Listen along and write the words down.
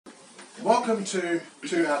Welcome to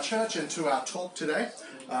our church and to our talk today.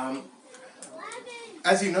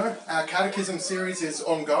 As you know, our Catechism series is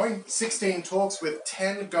ongoing. 16 talks with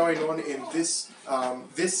 10 going on in this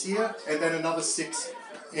year, and then another 6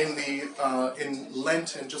 in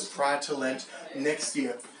Lent and just prior to Lent next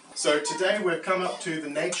year. So today we've come up to the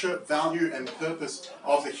nature, value, and purpose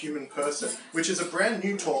of the human person, which is a brand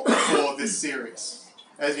new talk for this series.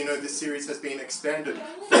 As you know, this series has been expanded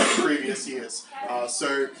from previous years.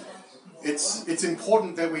 So it's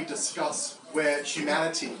important that we discuss where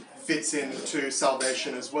humanity fits into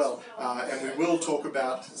salvation as well. And we will talk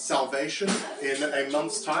about salvation in a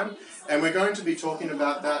month's time. And we're going to be talking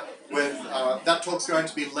about that with, that talk's going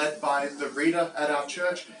to be led by the reader at our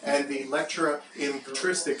church and the lecturer in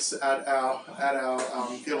patristics at our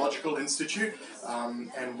theological institute.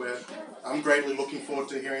 And I'm greatly looking forward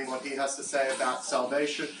to hearing what he has to say about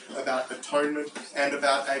salvation, about atonement, and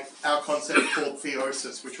about our concept called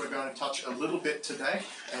theosis, which we're going to touch a little bit today.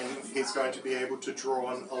 And he's going to be able to draw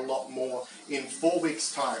on a lot more in 4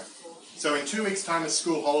 weeks' time. So in 2 weeks' time is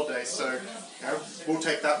school holidays, so we'll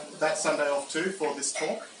take that Sunday off too for this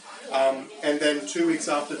talk. And then 2 weeks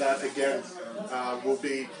after that again will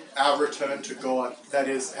be our return to God. That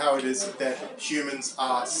is how it is that humans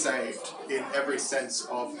are saved, in every sense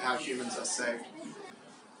of how humans are saved.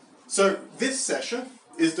 So this session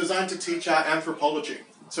is designed to teach our anthropology.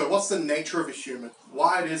 So what's the nature of a human?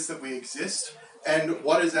 Why it is that we exist? And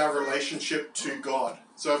what is our relationship to God?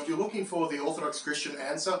 So if you're looking for the Orthodox Christian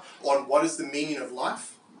answer on what is the meaning of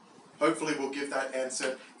life, hopefully we'll give that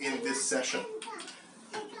answer in this session.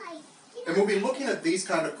 And we'll be looking at these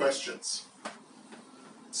kind of questions.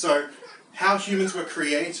 So, how humans were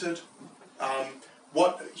created,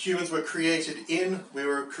 what humans were created in. We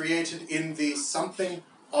were created in the something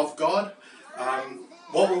of God.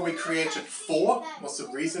 What were we created for? What's the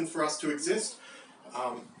reason for us to exist?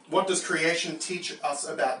 What does creation teach us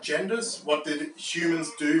about genders? What did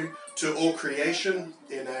humans do to all creation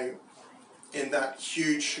in that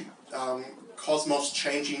huge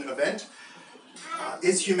cosmos-changing event?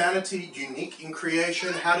 Is humanity unique in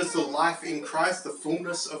creation? How does the life in Christ, the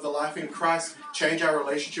fullness of the life in Christ, change our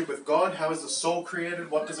relationship with God? How is the soul created?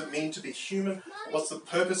 What does it mean to be human? What's the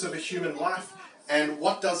purpose of a human life? And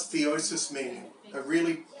what does theosis mean? A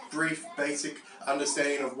really brief, basic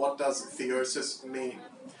understanding of what does theosis mean.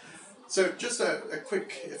 So just a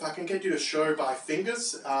quick, if I can get you to show by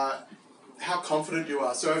fingers how confident you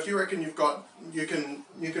are. So if you reckon you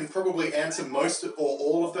can probably answer most or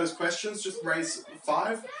all of those questions, just raise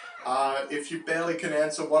 5. If you barely can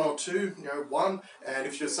answer 1 or 2, 1. And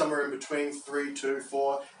if you're somewhere in between, 3, 2,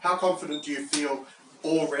 4, how confident do you feel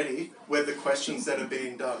already with the questions that are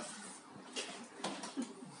being done?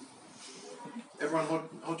 Everyone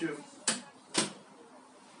hold your...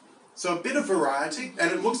 So a bit of variety, and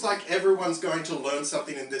it looks like everyone's going to learn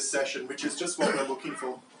something in this session, which is just what we're looking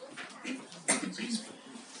for.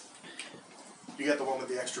 You get the one with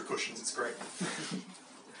the extra cushions, it's great.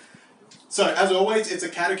 So, as always, it's a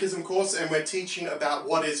catechism course, and we're teaching about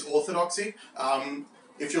what is orthodoxy.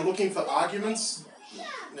 If you're looking for arguments,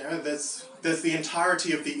 there's the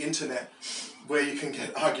entirety of the internet where you can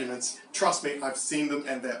get arguments. Trust me, I've seen them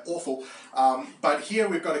and they're awful. But here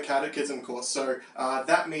we've got a catechism course, so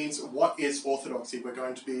that means what is orthodoxy? We're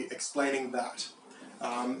going to be explaining that.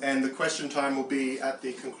 And the question time will be at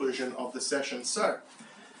the conclusion of the session. So,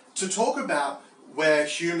 to talk about where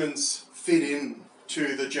humans fit in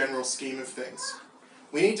to the general scheme of things,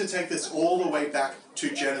 we need to take this all the way back to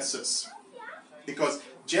Genesis. Because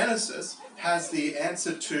Genesis has the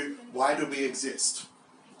answer to why do we exist.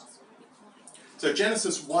 So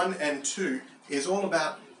Genesis 1 and 2 is all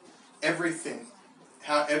about everything,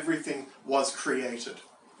 how everything was created.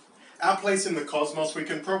 Our place in the cosmos we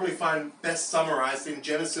can probably find best summarized in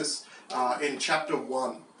Genesis in chapter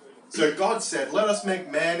 1. So God said, let us make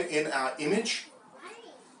man in our image,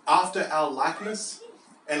 after our likeness,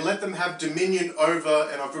 and let them have dominion over,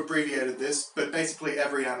 and I've abbreviated this, but basically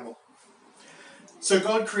every animal. So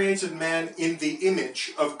God created man in the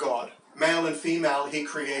image of God. Male and female, he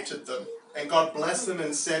created them. And God blessed them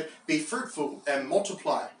and said, be fruitful and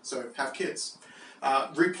multiply, so have kids.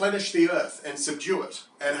 Replenish the earth and subdue it,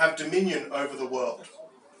 and have dominion over the world.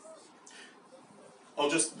 I'll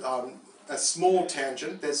just, a small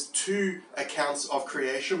tangent, there's 2 accounts of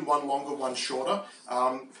creation, one longer, one shorter.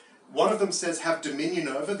 One of them says have dominion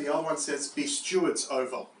over, the other one says be stewards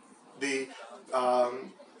over.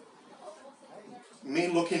 Me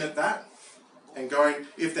looking at that and going,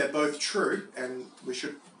 if they're both true, and we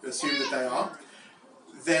should assume that they are,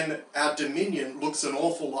 then our dominion looks an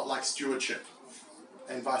awful lot like stewardship,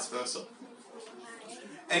 and vice versa.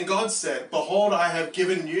 And God said, behold, I have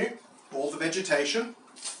given you all the vegetation,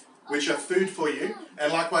 which are food for you,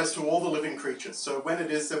 and likewise to all the living creatures. So when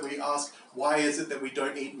it is that we ask, why is it that we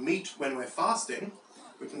don't eat meat when we're fasting,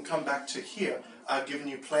 we can come back to here. I've given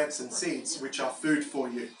you plants and seeds, which are food for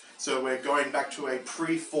you. So we're going back to a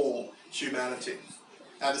pre-fall humanity.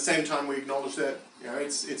 At the same time, we acknowledge that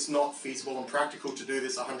it's not feasible and practical to do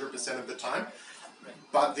this 100% of the time.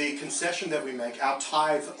 But the concession that we make, our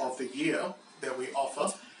tithe of the year that we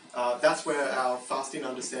offer, that's where our fasting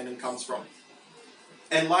understanding comes from.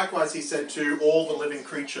 And likewise, he said to all the living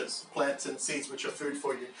creatures, plants and seeds, which are food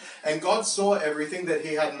for you. And God saw everything that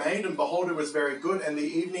he had made, and behold, it was very good. And the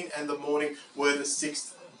evening and the morning were the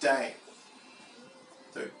sixth day.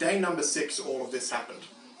 So day number 6, all of this happened.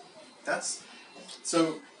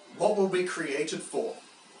 So what were we created for?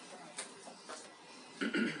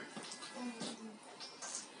 To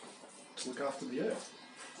look after the earth.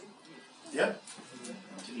 Yeah.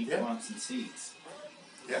 To eat plants and seeds.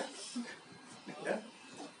 Yeah. Yeah.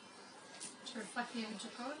 To reflect the image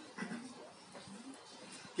of God?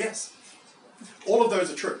 Yes. All of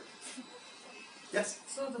those are true. Yes.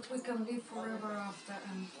 So that we can live forever after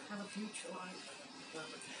and have a future life.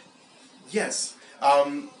 Yes.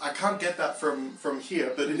 I can't get that from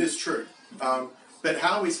here, but it is true. But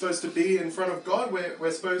how are we supposed to be in front of God?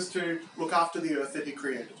 We're supposed to look after the earth that he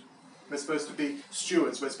created. We're supposed to be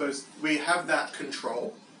stewards. We have that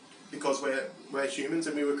control because we're humans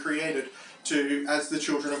and we were created as the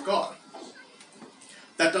children of God.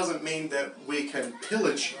 That doesn't mean that we can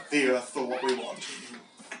pillage the earth for what we want.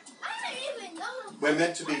 We're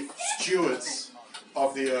meant to be stewards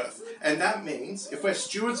of the earth. And that means if we're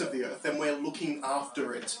stewards of the earth, then we're looking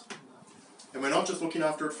after it. And we're not just looking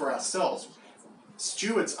after it for ourselves.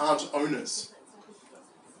 Stewards aren't owners.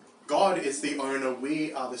 God is the owner.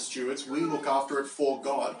 We are the stewards. We look after it for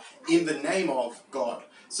God in the name of God.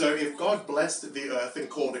 So if God blessed the earth and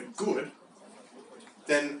called it good,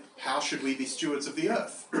 then how should we be stewards of the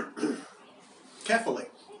earth? Carefully.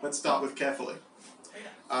 Let's start with carefully.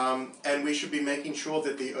 And we should be making sure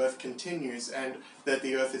that the earth continues and that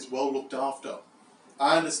the earth is well looked after.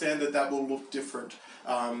 I understand that will look different.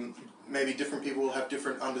 Maybe different people will have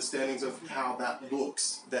different understandings of how that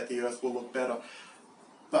looks, that the earth will look better.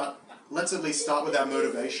 But let's at least start with our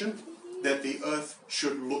motivation that the earth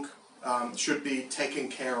should be taken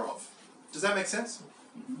care of. Does that make sense?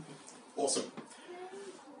 Awesome.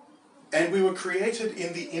 And we were created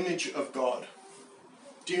in the image of God.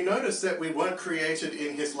 Do you notice that we weren't created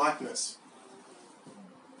in his likeness?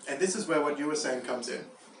 And this is where what you were saying comes in.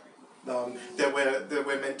 That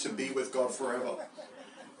we're meant to be with God forever.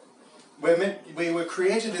 We were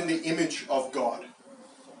created in the image of God.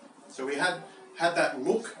 So we had that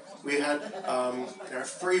look. We had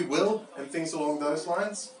free will and things along those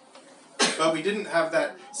lines. But we didn't have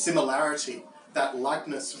that similarity, that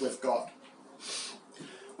likeness with God.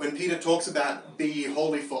 When Peter talks about, be ye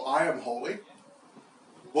holy for I am holy,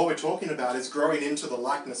 what we're talking about is growing into the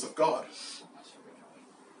likeness of God.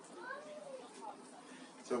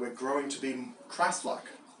 So we're growing to be Christ-like,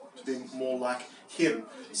 to be more like him.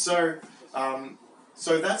 So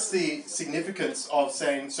that's the significance of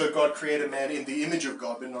saying, so God created man in the image of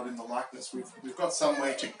God, but not in the likeness. We've got some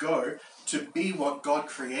way to go to be what God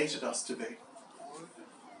created us to be.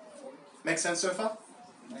 Make sense so far?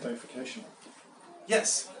 Deification.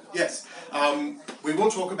 Yes. We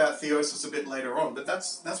will talk about theosis a bit later on, but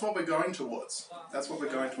that's what we're going towards. That's what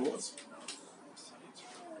we're going towards.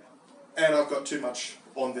 And I've got too much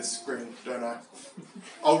on this screen, don't I?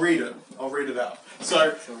 I'll read it out.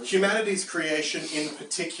 So, humanity's creation in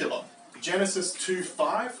particular. Genesis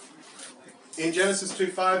 2:5. In Genesis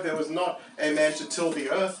 2:5, there was not a man to till the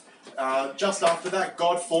earth. Just after that,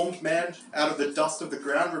 God formed man out of the dust of the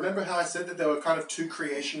ground. Remember how I said that there were kind of two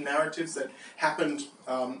creation narratives that happened,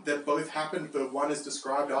 that both happened, but one is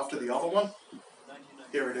described after the other one?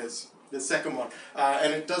 Here it is, the second one.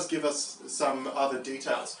 And it does give us some other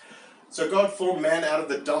details. So God formed man out of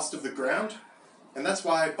the dust of the ground. And that's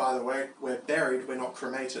why, by the way, we're buried, we're not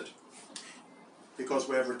cremated. Because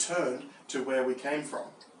we're returned to where we came from.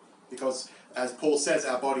 Because, as Paul says,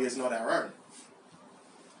 our body is not our own.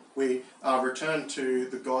 We are returned to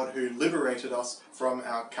the God who liberated us from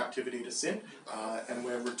our captivity to sin, and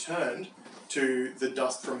we're returned to the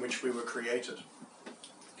dust from which we were created.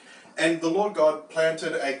 And the Lord God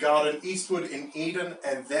planted a garden eastward in Eden,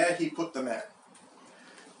 and there he put the man.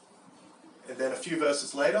 And then a few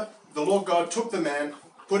verses later, the Lord God took the man,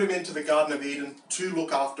 put him into the Garden of Eden to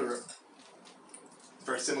look after it.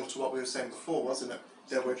 Very similar to what we were saying before, wasn't it?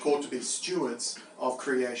 That we're called to be stewards of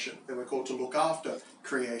creation, that we're called to look after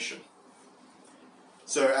creation.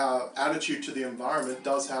 So our attitude to the environment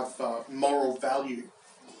does have moral value.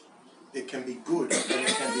 It can be good and it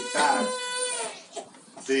can be bad.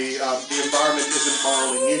 The environment isn't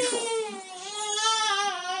morally neutral.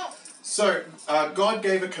 So, God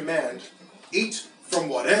gave a command, eat from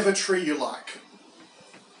whatever tree you like,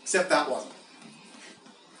 except that one.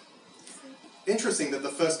 Interesting that the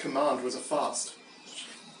first command was a fast,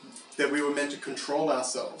 that we were meant to control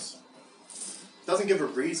ourselves. Doesn't give a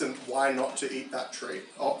reason why not to eat that tree,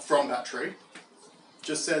 or from that tree.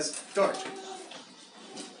 Just says, don't.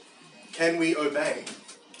 Can we obey?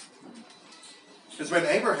 Because when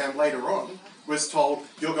Abraham later on was told,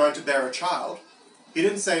 you're going to bear a child, he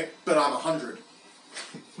didn't say, but I'm 100.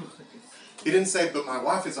 He didn't say, but my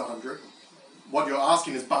wife is 100. What you're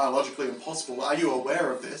asking is biologically impossible. Are you aware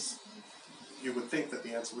of this? You would think that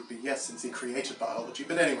the answer would be yes, since he created biology.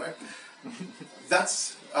 But anyway,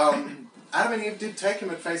 that's... Adam and Eve did take him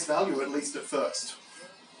at face value, at least at first.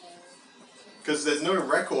 Because there's no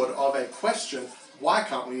record of a question, why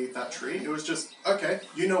can't we eat that tree? It was just, okay,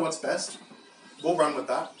 you know what's best. We'll run with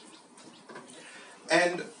that.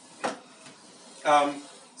 And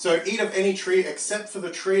so eat of any tree except for the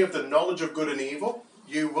tree of the knowledge of good and evil.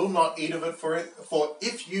 You will not eat of it, for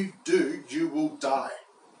if you do, you will die.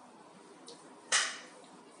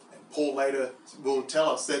 And Paul later will tell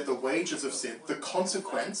us that the wages of sin, the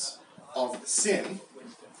consequence of sin,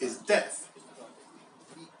 is death.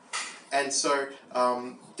 And so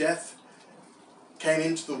death came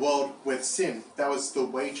into the world with sin. That was the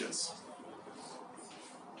wages.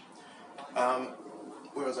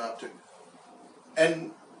 Where was I up to?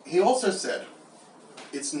 And he also said,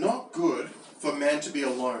 it's not good for man to be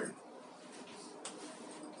alone.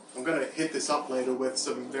 I'm going to hit this up later with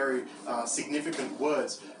some very significant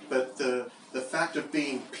words, but the fact of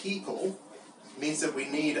being people means that we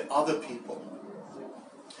need other people.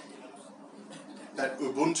 That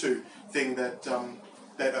Ubuntu thing that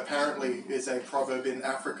apparently is a proverb in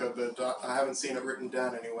Africa, but I haven't seen it written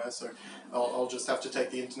down anywhere, so I'll just have to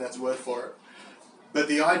take the internet's word for it. But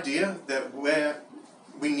the idea that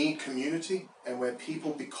we need community and we're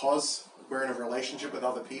people because we're in a relationship with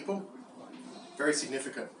other people, very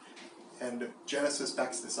significant. And Genesis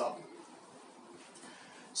backs this up.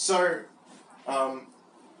 So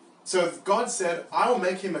God said, I will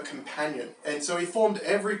make him a companion. And so he formed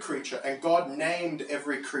every creature, and God named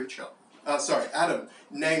every creature. Adam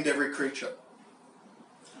named every creature.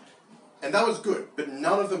 And that was good, but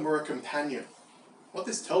none of them were a companion. What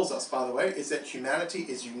this tells us, by the way, is that humanity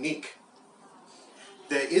is unique.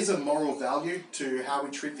 There is a moral value to how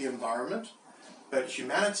we treat the environment, but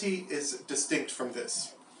humanity is distinct from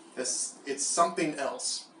this. It's something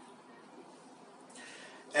else.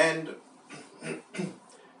 And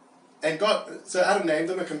so Adam named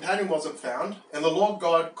them, a companion wasn't found, and the Lord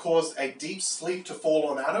God caused a deep sleep to fall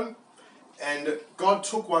on Adam, and God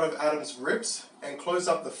took one of Adam's ribs and closed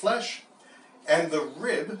up the flesh, and the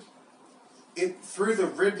rib, through the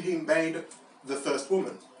rib he made the first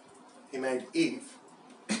woman. He made Eve.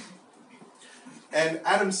 And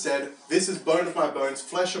Adam said, this is bone of my bones,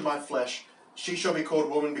 flesh of my flesh. She shall be called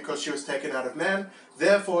woman because she was taken out of man.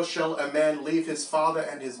 Therefore shall a man leave his father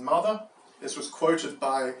and his mother. This was quoted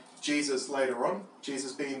by Jesus later on,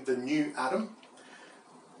 Jesus being the new Adam.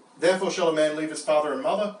 Therefore shall a man leave his father and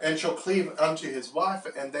mother, and shall cleave unto his wife,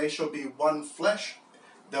 and they shall be one flesh.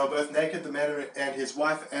 They were both naked, the man and his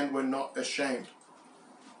wife, and were not ashamed.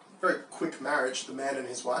 Very quick marriage, the man and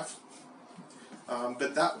his wife.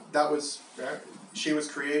 But that was, she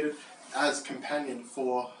was created as companion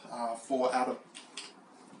for Adam.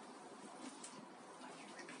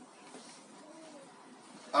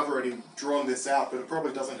 I've already drawn this out, but it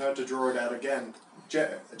probably doesn't hurt to draw it out again.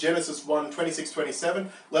 Genesis 1, 26-27,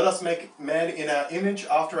 let us make man in our image,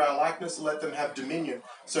 after our likeness, let them have dominion.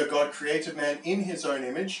 So God created man in his own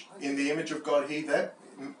image. In the image of God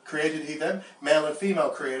created he them. Male and female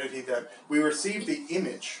created he them. We receive the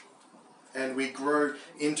image, and we grow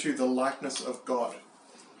into the likeness of God.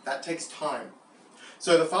 That takes time.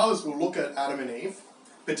 So the fathers will look at Adam and Eve,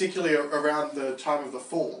 particularly around the time of the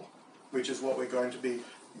fall, which is what we're going to be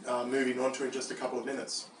moving on to in just a couple of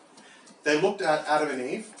minutes. They looked at Adam and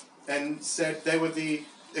Eve and said they were the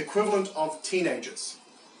equivalent of teenagers.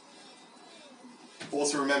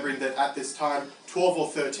 Also remembering that at this time, 12 or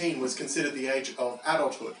 13 was considered the age of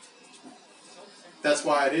adulthood. That's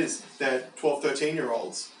why it is that 12,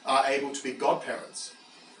 13-year-olds are able to be godparents.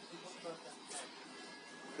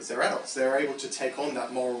 Because they're adults. They're able to take on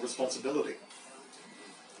that moral responsibility.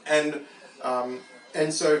 And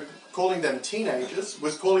so calling them teenagers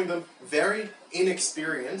was calling them very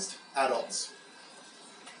inexperienced adults.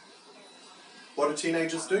 What do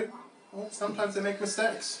teenagers do? Well, sometimes they make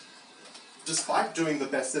mistakes. Despite doing the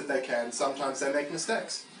best that they can, sometimes they make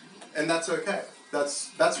mistakes. and that's okay.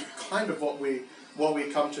 That's kind of what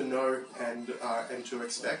we come to know and to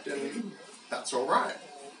expect, and that's all right.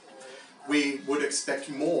 We would expect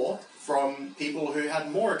more from people who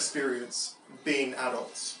had more experience being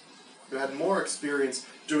adults, who had more experience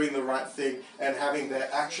doing the right thing and having their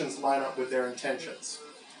actions line up with their intentions.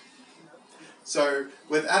 So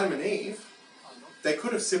with Adam and Eve, they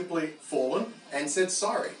could have simply fallen and said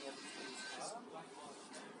sorry.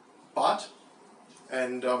 But,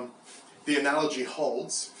 and the analogy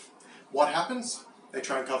holds, what happens? They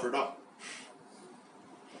try and cover it up.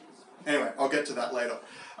 Anyway, I'll get to that later.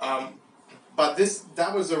 But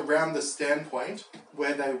that was around the standpoint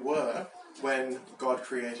where they were when God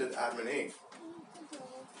created Adam and Eve.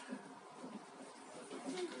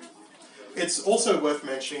 It's also worth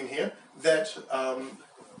mentioning here that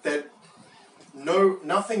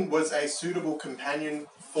nothing was a suitable companion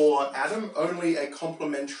for Adam, only a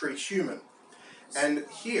complementary human. And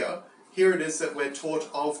here it is that we're taught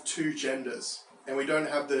of two genders, and we don't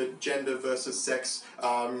have the gender versus sex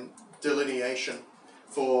delineation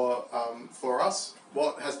for us.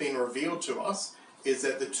 What has been revealed to us is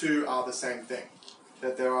that the two are the same thing,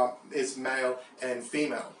 that there is male and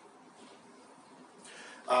female.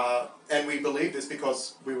 And we believe this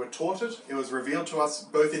because we were taught it. It was revealed to us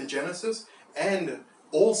both in Genesis, and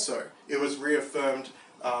also it was reaffirmed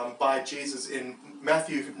by Jesus in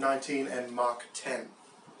Matthew 19 and Mark 10.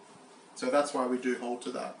 So that's why we do hold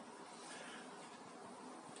to that.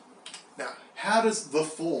 Now, how does the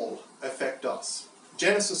fall affect us?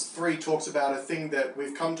 Genesis 3 talks about a thing that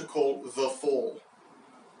we've come to call the fall.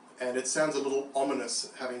 And it sounds a little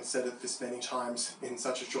ominous, having said it this many times in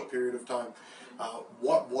such a short period of time.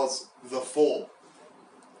 What was the fall?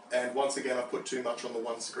 And once again, I've put too much on the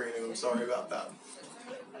one screen, and I'm sorry about that.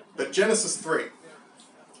 But Genesis 3.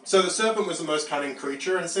 So the serpent was the most cunning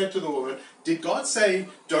creature and said to the woman, "Did God say,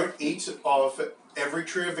 'Don't eat of every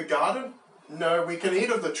tree of the garden?' 'No, we can eat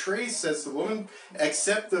of the trees,' says the woman,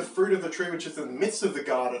 'except the fruit of the tree which is in the midst of the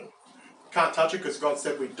garden. Can't touch it because God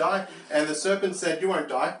said we'd die.' And the serpent said, 'You won't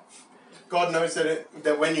die. God knows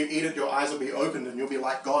that when you eat it, your eyes will be opened and you'll be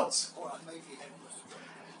like gods.'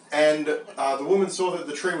 And the woman saw that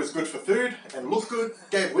the tree was good for food and looked good,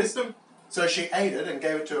 gave wisdom. So she ate it and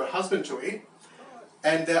gave it to her husband to eat.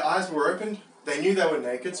 And their eyes were opened. They knew they were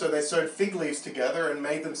naked, so they sewed fig leaves together and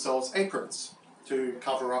made themselves aprons to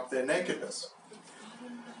cover up their nakedness.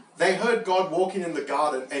 They heard God walking in the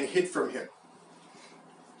garden and hid from him."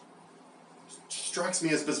 Strikes me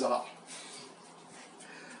as bizarre.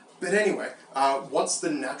 But anyway, what's the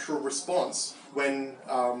natural response when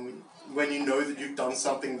you know that you've done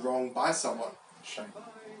something wrong by someone? Shame.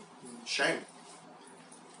 Shame.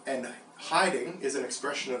 And hiding is an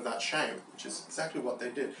expression of that shame, which is exactly what they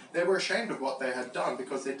did. They were ashamed of what they had done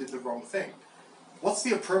because they did the wrong thing. What's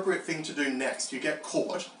the appropriate thing to do next? You get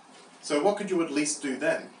caught. So what could you at least do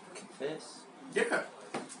then? Confess. Yeah.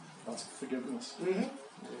 Ask for forgiveness. Mm-hmm.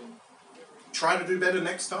 Try to do better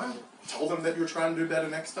next time. Tell them that you're trying to do better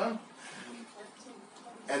next time.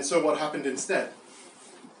 And so what happened instead?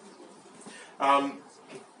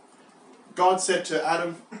 God said to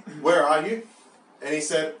Adam, "Where are you?" And he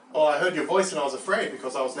said, "Oh, I heard your voice and I was afraid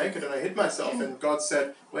because I was naked and I hid myself." And God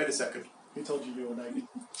said, "Wait a second. Who told you were naked?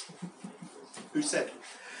 Who said?"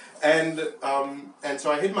 And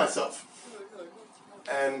so I hid myself.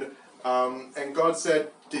 And God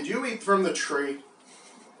said, "Did you eat from the tree?"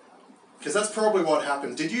 Because that's probably what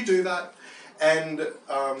happened. "Did you do that?" And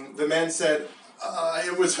the man said,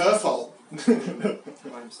 "It was her fault."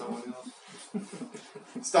 Blame someone else.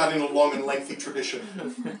 Starting a long and lengthy tradition.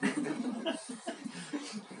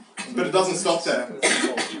 But it doesn't stop there.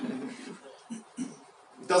 It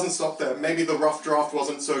doesn't stop there. Maybe the rough draft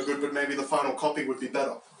wasn't so good, but maybe the final copy would be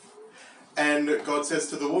better. And God says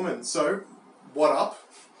to the woman, "So, what up?"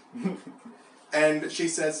 And she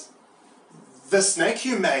says, "The snake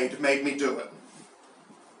you made me do it."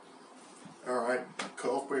 Alright,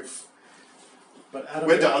 cool. We're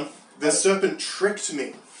done. The serpent tricked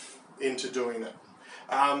me into doing it.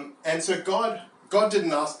 And so God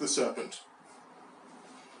didn't ask the serpent.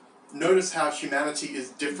 Notice how humanity is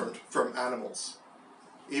different from animals.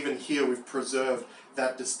 Even here we've preserved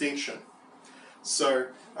that distinction. So,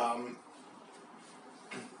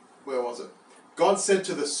 where was it? God said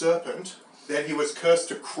to the serpent that he was cursed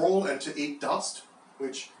to crawl and to eat dust,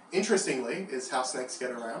 which, interestingly, is how snakes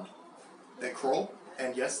get around. They crawl,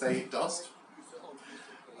 and yes, they eat dust.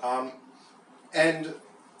 And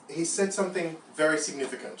he said something very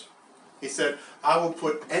significant. He said, "I will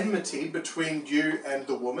put enmity between you and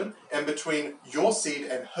the woman, and between your seed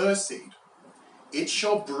and her seed. It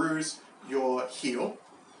shall bruise your heel,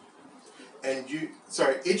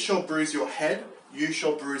 it shall bruise your head, you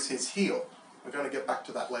shall bruise his heel. We're going to get back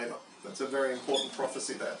to that later. That's a very important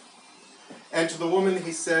prophecy there. And to the woman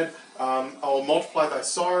he said, I will multiply thy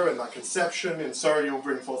sorrow and thy conception. In sorrow you will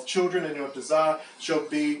bring forth children, and your desire shall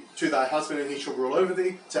be to thy husband, and he shall rule over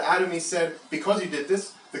thee. To Adam he said, because you did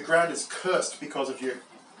this, the ground is cursed because of you.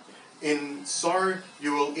 In sorrow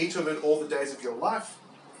you will eat of it all the days of your life.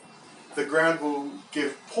 The ground will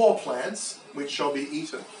give poor plants, which shall be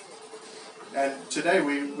eaten. And today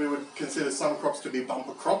we would consider some crops to be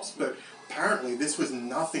bumper crops, but apparently this was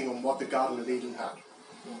nothing on what the Garden of Eden had.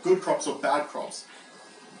 Good crops or bad crops,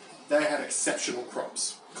 they had exceptional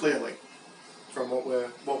crops, clearly, from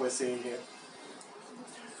what we're seeing here.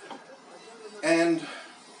 And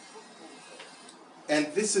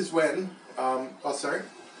this is when,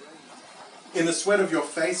 in the sweat of your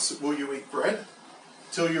face will you eat bread,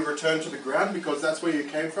 till you return to the ground, because that's where you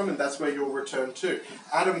came from and that's where you'll return to.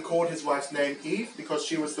 Adam called his wife's name Eve, because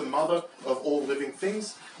she was the mother of all living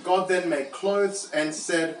things. God then made clothes and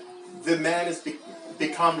said, the man is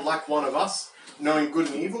become like one of us, knowing good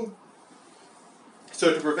and evil.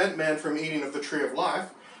 So to prevent man from eating of the tree of life,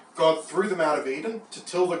 God threw them out of Eden to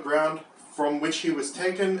till the ground from which he was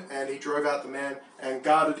taken, and he drove out the man and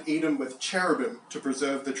guarded Eden with cherubim to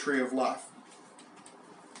preserve the tree of life.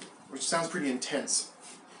 Which sounds pretty intense.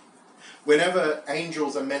 Whenever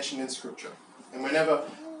angels are mentioned in Scripture, and whenever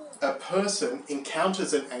a person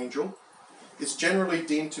encounters an angel, it's generally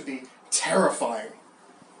deemed to be terrifying.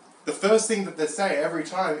 The first thing that they say every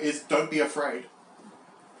time is, don't be afraid.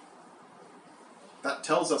 That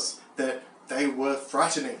tells us that they were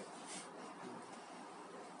frightening.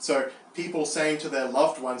 So people saying to their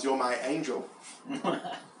loved ones, you're my angel.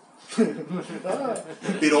 A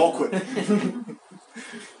bit awkward.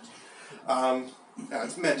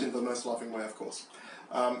 It's meant in the most loving way, of course.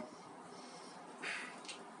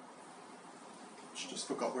 Just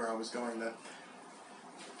forgot where I was going there.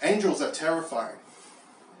 Angels are terrifying.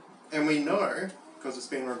 And we know, because it's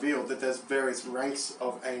been revealed, that there's various ranks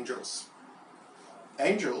of angels.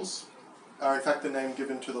 Angels are in fact the name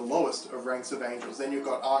given to the lowest of ranks of angels. Then you've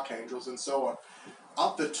got archangels and so on.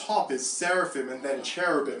 Up the top is seraphim and then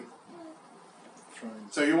cherubim.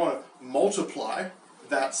 So you want to multiply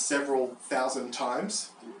that several thousand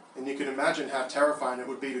times, and you can imagine how terrifying it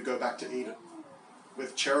would be to go back to Eden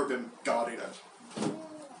with cherubim guarding it.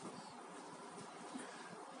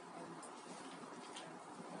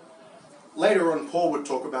 Later on, Paul would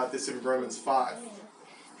talk about this in Romans 5,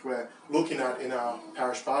 which we're looking at in our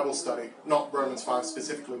parish Bible study. Not Romans 5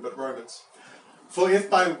 specifically, but Romans. For if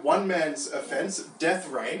by one man's offence death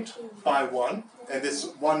reigned by one, and this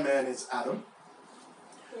one man is Adam,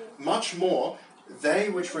 much more they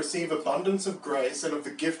which receive abundance of grace and of the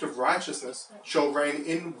gift of righteousness shall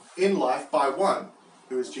reign in life by one,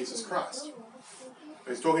 who is Jesus Christ.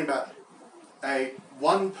 He's talking about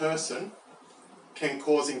one person can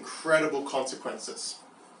cause incredible consequences.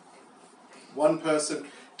 One person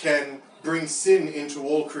can bring sin into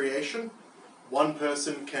all creation. One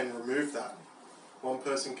person can remove that. One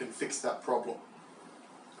person can fix that problem.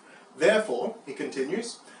 Therefore, he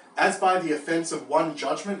continues, as by the offence of one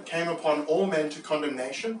judgment came upon all men to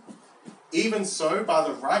condemnation, even so by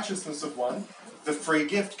the righteousness of one, the free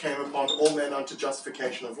gift came upon all men unto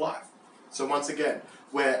justification of life. So once again,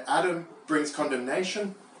 where Adam brings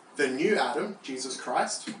condemnation, the new Adam, Jesus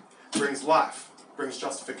Christ, brings life, brings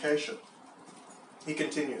justification. He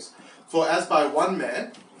continues, for as by one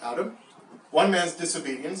man, Adam, one man's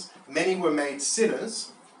disobedience, many were made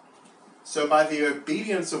sinners, so by the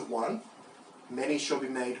obedience of one, many shall be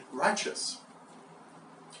made righteous.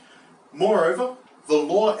 Moreover, the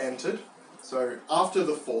law entered, so after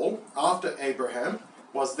the fall, after Abraham,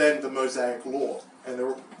 was then the Mosaic law, and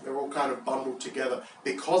they're all kind of bundled together.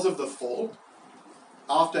 Because of the fall,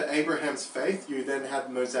 after Abraham's faith, you then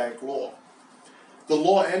had Mosaic law. The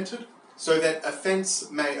law entered so that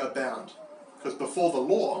offence may abound. Because before the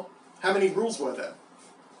law, how many rules were there?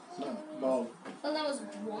 No. Well, there was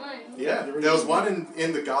one. Yeah, there was one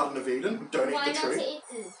in the Garden of Eden. Don't eat the tree. Why not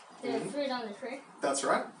to eat the fruit on the tree? That's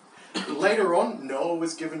right. Later on, Noah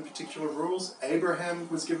was given particular rules. Abraham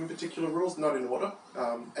was given particular rules, not in order.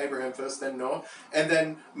 Abraham first, then Noah. And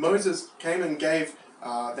then Moses came and gave,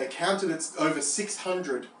 they counted it's over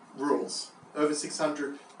 600 rules, over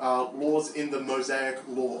 600 laws in the Mosaic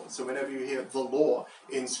law. So whenever you hear the law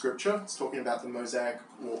in Scripture, it's talking about the Mosaic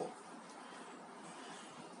law.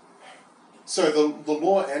 So the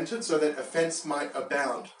law entered so that offence might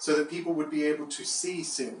abound, so that people would be able to see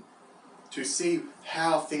sin, to see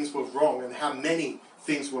how things were wrong and how many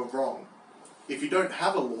things were wrong. If you don't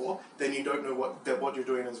have a law, then you don't know what you're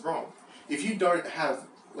doing is wrong. If you don't have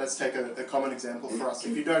let's take a common example for us.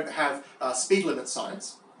 If you don't have speed limit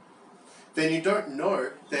signs, then you don't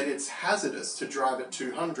know that it's hazardous to drive at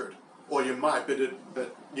 200. Or you might,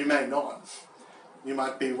 but you may not. You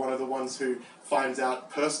might be one of the ones who finds out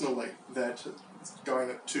personally that going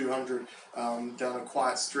at 200 down a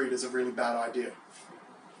quiet street is a really bad idea.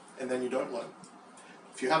 And then you don't learn.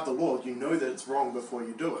 If you have the Lord, you know that it's wrong before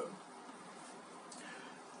you do it.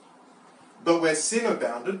 But where sin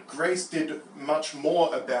abounded, grace did much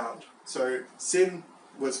more abound. So sin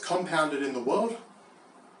was compounded in the world,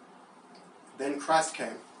 then Christ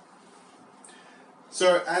came.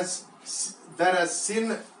 So as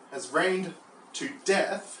sin has reigned to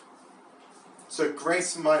death, so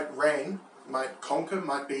grace might reign, might conquer,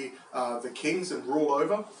 might be the kings and rule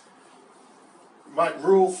over, might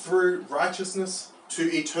rule through righteousness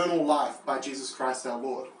to eternal life by Jesus Christ our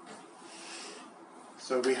Lord.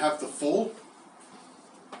 So we have the fall,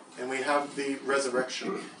 and we have the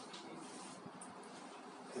resurrection.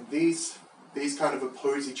 And these kind of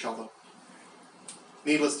oppose each other.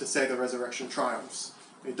 Needless to say, the resurrection triumphs.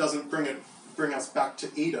 It doesn't bring us back to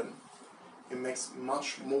Eden. It makes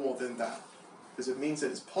much more than that. Because it means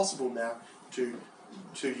that it's possible now to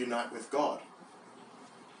unite with God.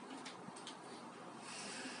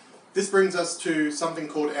 This brings us to something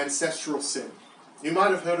called ancestral sin. You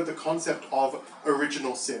might have heard of the concept of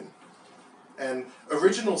original sin. And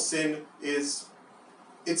original sin it's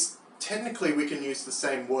technically we can use the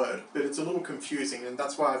same word, but it's a little confusing, and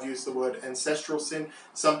that's why I've used the word ancestral sin.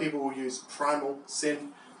 Some people will use primal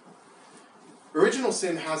sin. Original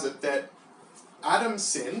sin has it that Adam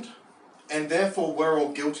sinned, and therefore we're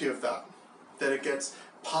all guilty of that it gets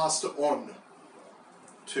passed on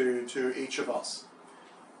to each of us.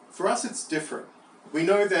 For us, it's different. We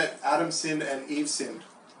know that Adam sinned and Eve sinned,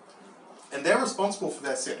 and they're responsible for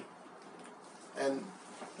their sin. And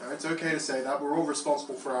it's okay to say that. We're all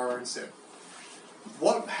responsible for our own sin.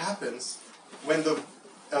 What happens when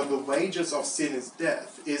the wages of sin is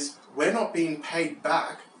death is we're not being paid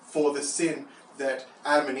back for the sin that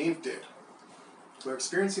Adam and Eve did. We're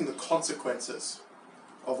experiencing the consequences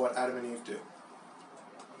of what Adam and Eve did.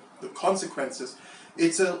 The consequences.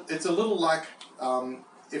 It's a little like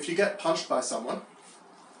if you get punched by someone,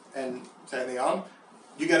 and say in the arm,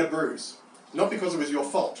 you get a bruise. Not because it was your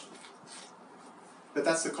fault, but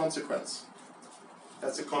that's the consequence.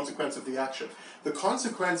 That's the consequence of the action. The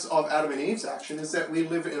consequence of Adam and Eve's action is that we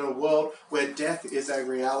live in a world where death is a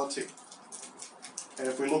reality. And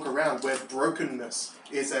if we look around, where brokenness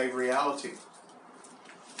is a reality.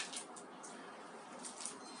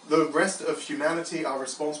 The rest of humanity are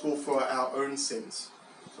responsible for our own sins.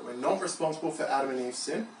 So we're not responsible for Adam and Eve's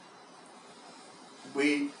sin.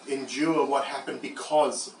 We endure what happened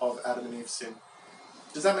because of Adam and Eve's sin.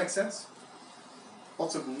 Does that make sense?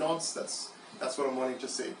 Lots of nods, that's what I'm wanting to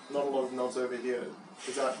see. Not a lot of nods over here.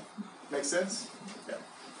 Does that make sense? Yeah.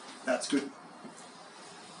 That's good.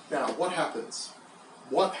 Now, what happens?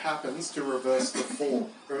 What happens to reverse the fall?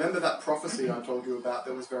 Remember that prophecy I told you about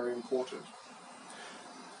that was very important.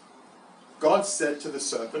 God said to the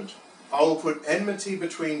serpent, I will put enmity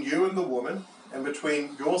between you and the woman, and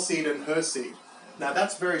between your seed and her seed. Now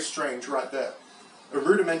that's very strange right there. A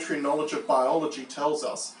rudimentary knowledge of biology tells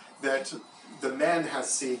us that the man has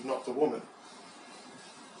seed, not the woman.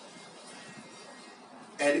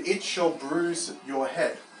 And it shall bruise your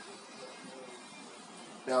head.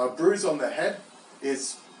 Now a bruise on the head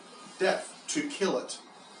is death, to kill it.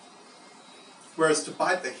 Whereas to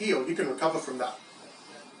bite the heel, you can recover from that.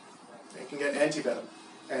 You can get antivenom,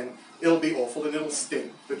 and it'll be awful and it'll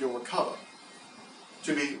sting, but you'll recover.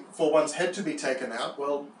 For one's head to be taken out,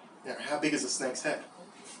 well, how big is a snake's head?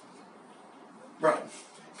 Right,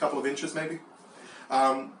 a couple of inches maybe.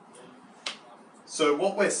 So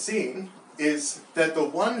what we're seeing is that the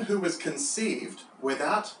one who was conceived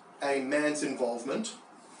without a man's involvement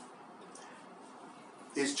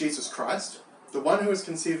is Jesus Christ. The one who was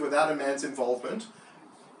conceived without a man's involvement,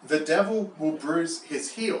 the devil will bruise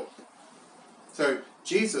his heel. So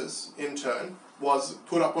Jesus, in turn, was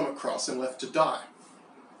put up on a cross and left to die,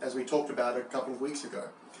 as we talked about a couple of weeks ago.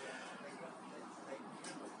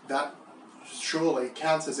 That surely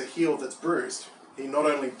counts as a heel that's bruised. He not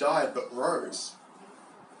only died, but rose.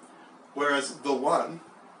 Whereas the one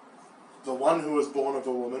who was born of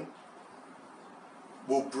a woman,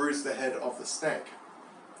 will bruise the head of the snake.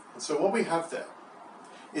 And so what we have there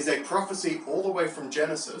is a prophecy all the way from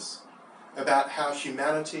Genesis about how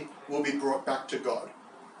humanity will be brought back to God.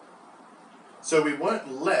 So we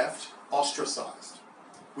weren't left ostracized.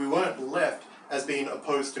 We weren't left as being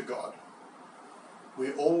opposed to God.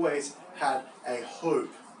 We always had a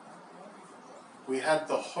hope. We had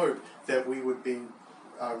the hope that we would be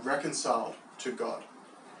reconciled to God.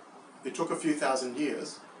 It took a few thousand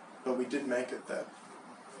years, but we did make it there.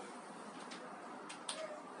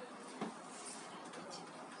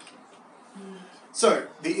 So,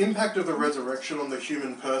 the impact of the resurrection on the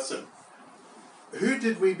human person. Who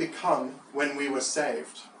did we become when we were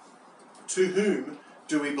saved? To whom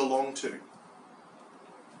do we belong to?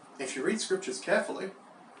 If you read scriptures carefully,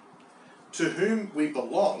 to whom we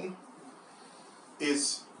belong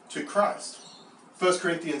is to Christ. 1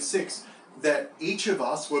 Corinthians 6, that each of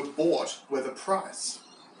us were bought with a price.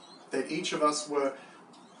 That each of us were,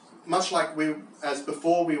 much like as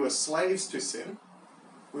before we were slaves to sin,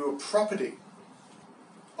 we were property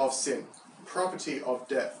of sin, property of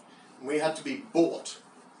death. And we had to be bought.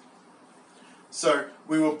 So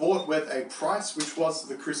we were bought with a price, which was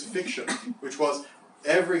the crucifixion, which was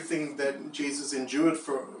everything that Jesus endured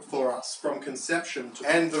for us, from conception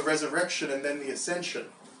and the resurrection and then the ascension.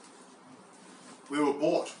 We were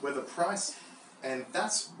bought with a price, and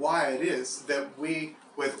that's why it is that we,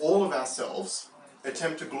 with all of ourselves,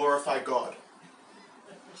 attempt to glorify God.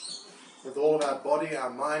 With all of our body, our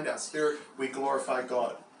mind, our spirit, we glorify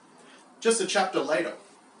God. Just a chapter later,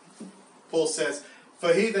 Paul says,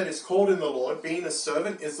 "For he that is called in the Lord, being a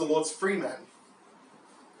servant, is the Lord's free man."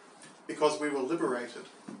 Because we were liberated.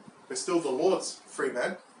 We're still the Lord's free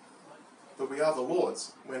man, but we are the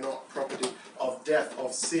Lord's. We're not property of death,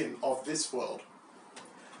 of sin, of this world.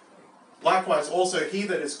 Likewise, also he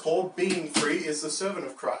that is called, being free, is the servant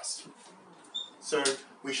of Christ. So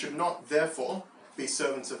we should not, therefore, be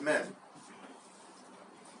servants of men.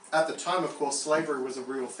 At the time, of course, slavery was a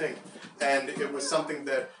real thing, and it was something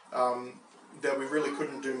that we really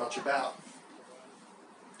couldn't do much about.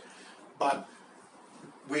 But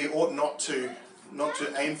we ought not to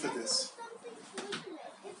aim for this.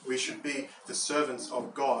 We should be the servants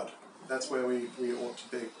of God. That's where we ought to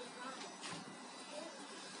be.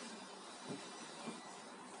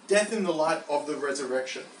 Death in the light of the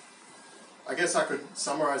resurrection. I guess I could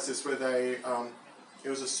summarize this with it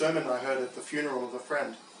was a sermon I heard at the funeral of a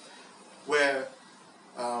friend, where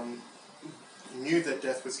he knew that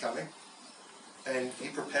death was coming, and he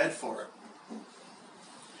prepared for it.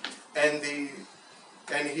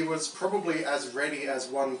 And he was probably as ready as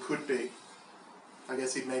one could be. I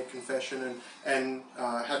guess he'd made confession and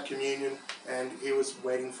had communion, and he was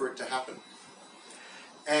waiting for it to happen.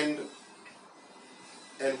 And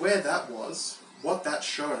where that was, what that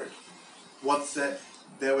showed, was that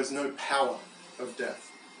there was no power of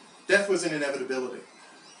death. Death was an inevitability.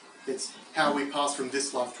 It's how we pass from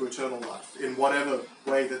this life to eternal life, in whatever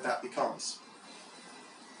way that becomes.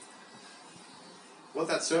 What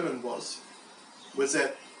that sermon was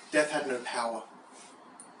that death had no power.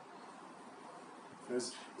 It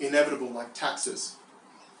was inevitable, like taxes.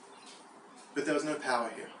 But there was no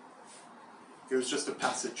power here. It was just a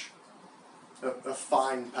passage, a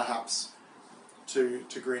fine perhaps, to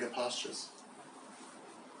greener pastures.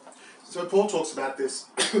 So Paul talks about this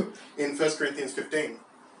in 1 Corinthians 15.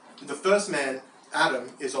 The first man,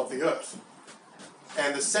 Adam, is of the earth.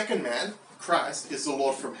 And the second man, Christ, is the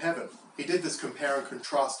Lord from heaven. He did this compare and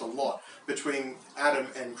contrast a lot between Adam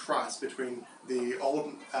and Christ, between the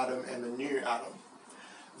old Adam and the new Adam.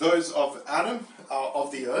 Those of Adam are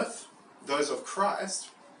of the earth. Those of Christ,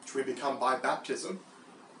 which we become by baptism,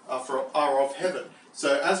 are of heaven.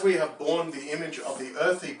 So as we have borne the image of the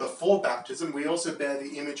earthly before baptism, we also bear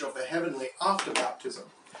the image of the heavenly after baptism.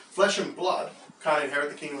 Flesh and blood can't inherit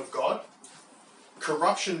the kingdom of God.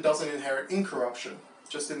 Corruption doesn't inherit incorruption,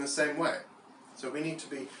 just in the same way. So we need to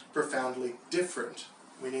be profoundly different.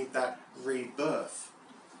 We need that rebirth.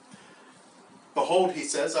 Behold, he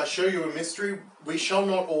says, I show you a mystery. We shall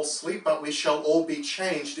not all sleep, but we shall all be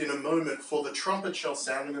changed in a moment. For the trumpet shall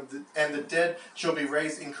sound, and the dead shall be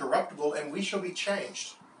raised incorruptible, and we shall be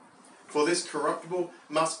changed. For this corruptible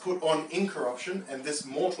must put on incorruption, and this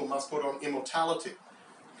mortal must put on immortality.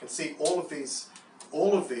 You can see all of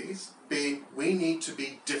these being, we need to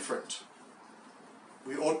be different.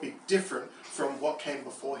 We ought to be different from what came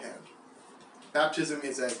beforehand. Baptism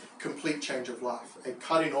is a complete change of life, a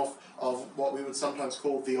cutting off of what we would sometimes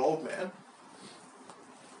call the old man,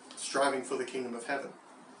 striving for the kingdom of heaven.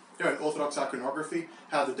 You know, in Orthodox iconography,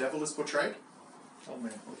 how the devil is portrayed? Old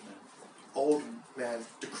man. Old man,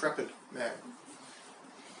 decrepit man.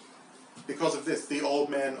 Because of this, the old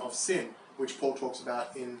man of sin, which Paul talks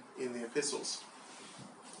about in the epistles.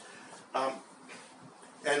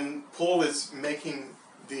 And Paul is making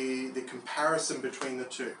the comparison between the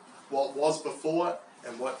two. What was before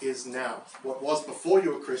and what is now. What was before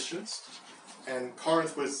you were Christians, and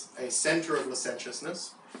Corinth was a center of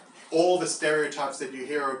licentiousness. All the stereotypes that you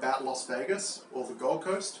hear about Las Vegas or the Gold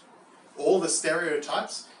Coast, All the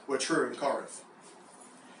stereotypes were true in Corinth.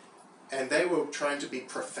 And they were trying to be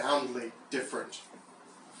profoundly different.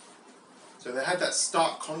 So they had that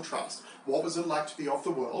stark contrast. What was it like to be of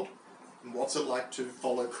the world? And what's it like to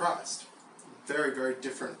follow Christ? Very, very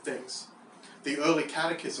different things. The early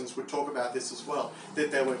catechisms would talk about this as well,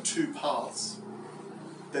 that there were two paths.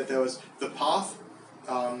 That there was the path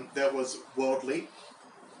that was worldly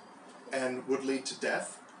and would lead to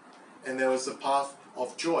death, and there was the path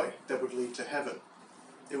of joy that would lead to heaven.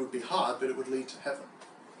 It would be hard, but it would lead to heaven.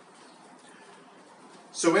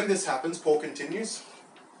 So when this happens, Paul continues,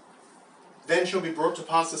 then shall be brought to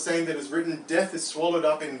pass the saying that is written, death is swallowed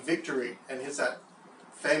up in victory. And here's that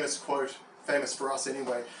famous quote, famous for us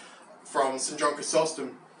anyway, from St. John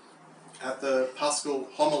Chrysostom at the Paschal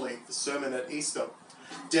homily, the sermon at Easter.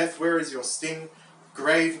 Death, where is your sting?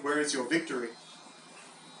 Grave, where is your victory?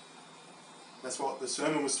 That's what the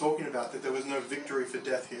sermon was talking about, that there was no victory for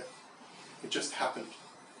death here. It just happened.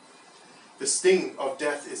 The sting of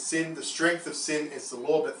death is sin, the strength of sin is the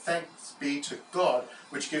law, but thanks be to God,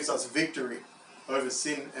 which gives us victory over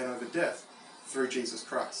sin and over death through Jesus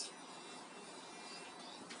Christ.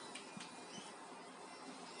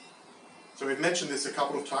 So we've mentioned this a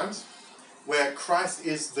couple of times, where Christ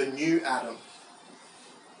is the new Adam,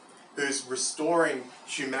 who's restoring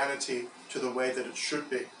humanity to the way that it should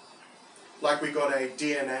be. Like we got a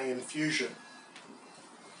DNA infusion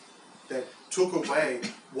that took away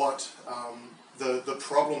what the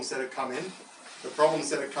problems that had come in,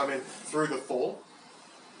 through the fall,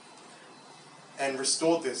 and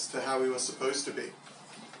restored this to how we were supposed to be,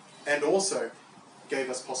 and also gave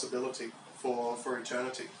us possibility for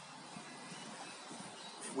eternity.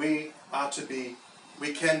 We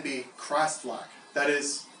can be Christ-like. That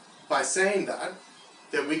is, by saying that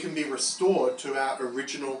we can be restored to our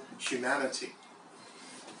original humanity.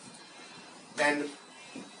 And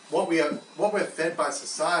what we're fed by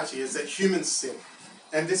society is that humans sin.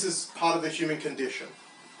 And this is part of the human condition.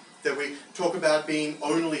 That we talk about being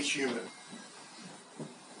only human.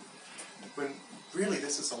 When really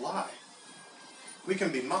this is a lie. We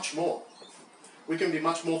can be much more. We can be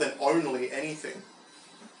much more than only anything.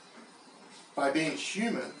 By being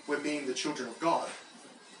human, we're being the children of God.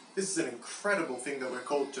 This is an incredible thing that we're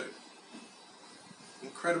called to.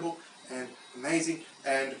 Incredible and amazing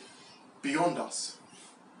and beyond us.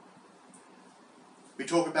 We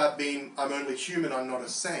talk about being, I'm only human, I'm not a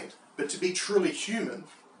saint. But to be truly human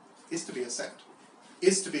is to be a saint,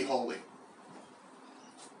 is to be holy.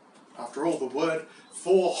 After all, the word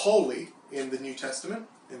for holy in the New Testament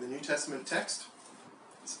text,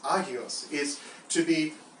 it's agios, is to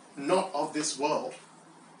be not of this world,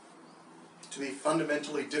 to be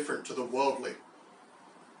fundamentally different to the worldly,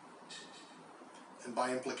 and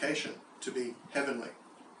by implication, to be heavenly.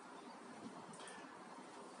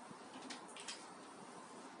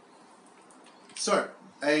 So,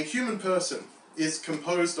 a human person is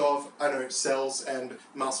composed of, cells and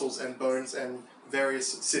muscles and bones and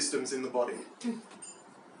various systems in the body.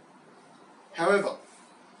 However,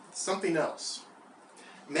 something else.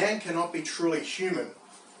 Man cannot be truly human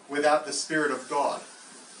without the Spirit of God,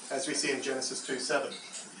 as we see in Genesis 2:7.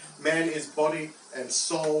 Man is body and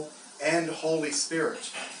soul and Holy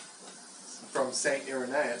Spirit, from St.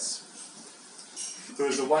 Irenaeus, who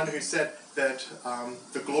is the one who said that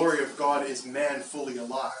the glory of God is man fully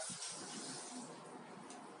alive,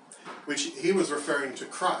 which he was referring to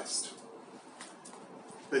Christ.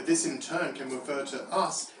 But this in turn can refer to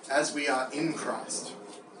us as we are in Christ.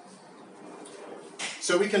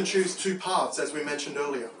 So we can choose two paths, as we mentioned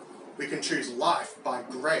earlier. We can choose life by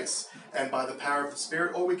grace and by the power of the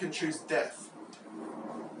Spirit, or we can choose death.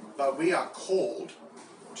 But we are called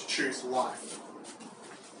to choose life.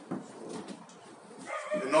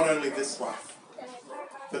 And not only this life,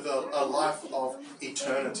 but a life of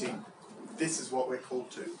eternity. This is what we're called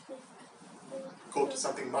to. Called to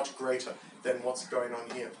something much greater than what's going on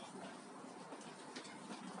here.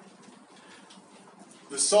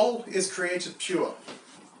 The soul is created pure.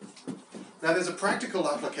 Now there's a practical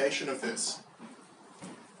application of this.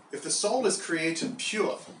 If the soul is created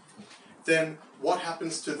pure, then what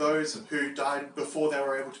happens to those who died before they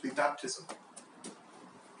were able to be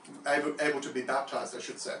baptized, I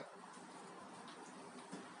should say?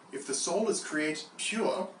 If the soul is created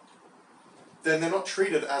pure, then they're not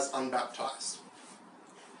treated as unbaptized.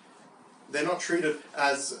 They're not treated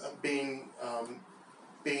as being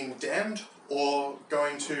damned or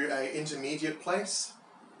going to an intermediate place.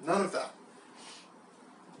 None of that.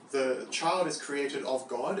 The child is created of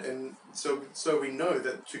God, and so we know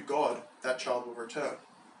that to God that child will return.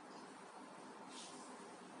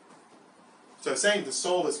 So saying the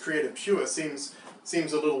soul is created pure seems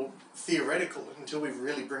seems a little theoretical until we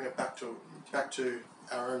really bring it back to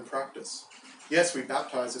our own practice. Yes, we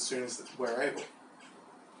baptize as soon as we're able.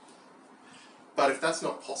 But if that's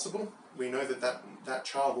not possible, we know that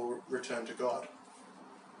child will return to God.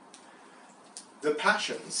 The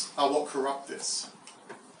passions are what corrupt this.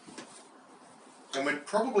 And we're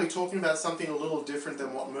probably talking about something a little different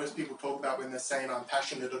than what most people talk about when they're saying, I'm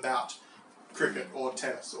passionate about cricket or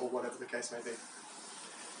tennis or whatever the case may be.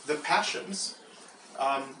 The passions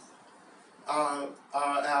are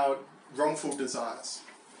our wrongful desires.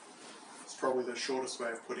 It's probably the shortest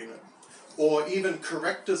way of putting it. Or even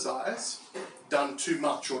correct desires done too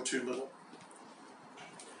much or too little.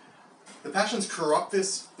 The passions corrupt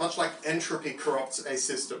this, much like entropy corrupts a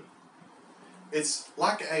system. It's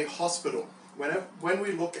like a hospital. When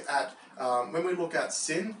we look at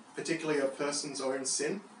sin, particularly a person's own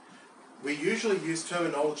sin, we usually use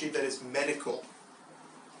terminology that is medical.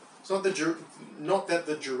 It's not that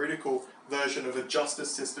the juridical version of a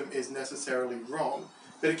justice system is necessarily wrong,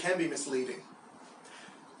 but it can be misleading.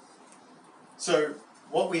 So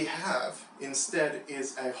what we have instead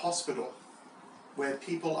is a hospital where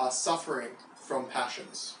people are suffering from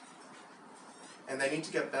passions, and they need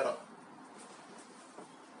to get better.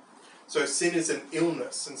 So sin is an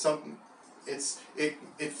illness, and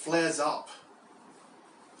it flares up,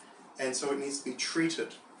 and so it needs to be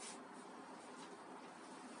treated.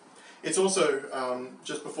 It's also,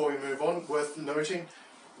 just before we move on, worth noting,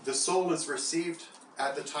 the soul is received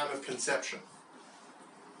at the time of conception.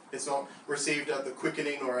 It's not received at the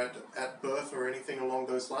quickening or at birth or anything along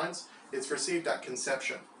those lines. It's received at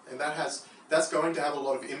conception. And that's going to have a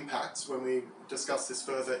lot of impacts when we discuss this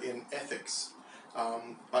further in ethics.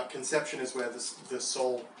 But conception is where the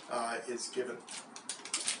soul is given.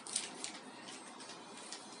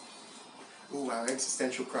 Ooh, our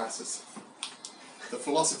existential crisis. The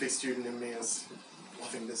philosophy student in me is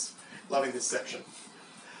loving this section.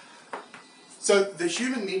 So the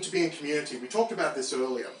human need to be in community. We talked about this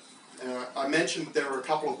earlier. I mentioned there were a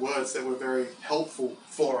couple of words that were very helpful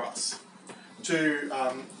for us.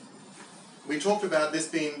 We talked about this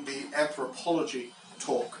being the anthropology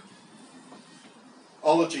talk.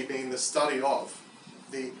 Ology being the study of,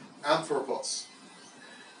 the anthropos.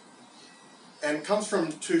 And comes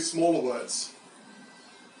from two smaller words.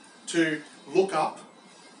 To look up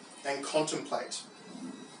and contemplate.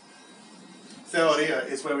 Theoria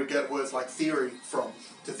is where we get words like theory from,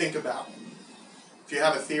 to think about. If you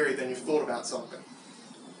have a theory, then you've thought about something.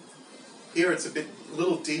 Here it's a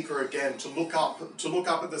little deeper again, to look up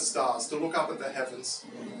at the stars, to look up at the heavens,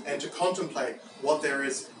 and to contemplate what there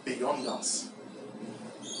is beyond us.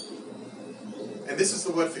 And this is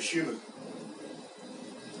the word for human.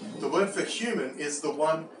 The word for human is the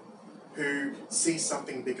one who sees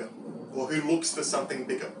something bigger, or who looks for something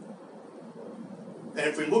bigger. And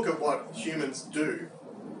if we look at what humans do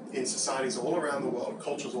in societies all around the world,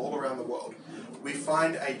 cultures all around the world, we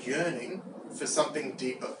find a yearning for something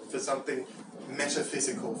deeper, for something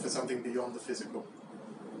metaphysical, for something beyond the physical.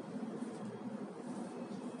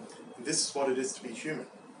 And this is what it is to be human.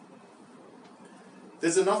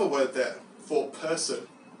 There's another word there for person,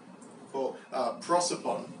 for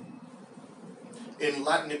prosopon. In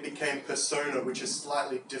Latin it became persona, which is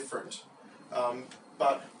slightly different.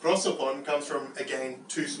 But prosopon comes from, again,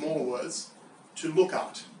 two small words, to look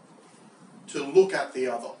at the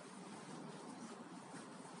other.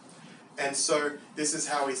 And so this is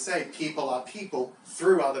how we say people are people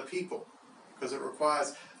through other people, because it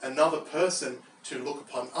requires another person to look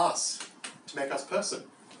upon us, to make us person.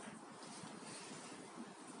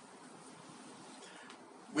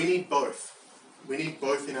 We need both. We need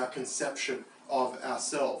both in our conception of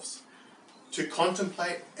ourselves, to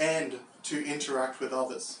contemplate and to interact with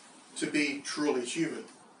others, to be truly human.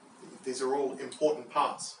 These are all important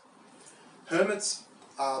parts. Hermits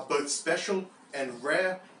are both special and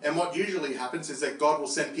rare, and what usually happens is that God will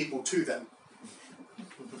send people to them.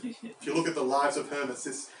 If you look at the lives of hermits,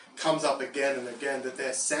 this comes up again and again, that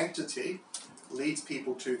their sanctity leads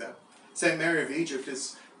people to them. St. Mary of Egypt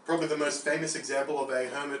is probably the most famous example of a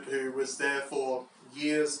hermit who was there for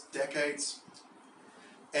years, decades.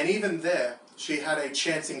 And even there, she had a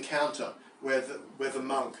chance encounter with a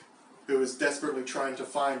monk who was desperately trying to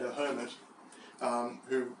find a hermit,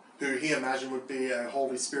 who he imagined would be a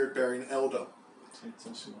Holy Spirit-bearing elder.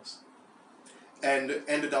 And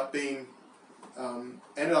ended up being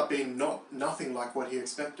nothing like what he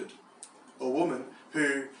expected. A woman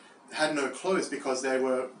who had no clothes because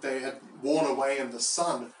they had worn away in the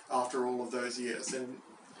sun after all of those years. And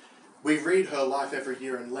we read her life every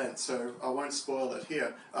year in Lent, so I won't spoil it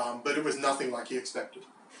here. But it was nothing like he expected.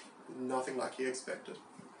 Nothing like he expected.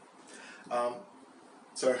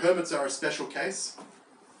 So hermits are a special case.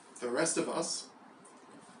 The rest of us,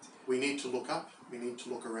 we need to look up, we need to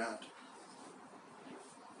look around.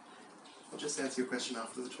 I'll just answer your question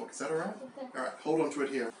after the talk. Is that alright? Okay. Alright, hold on to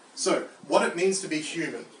it here. So, what it means to be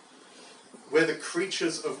human. We're the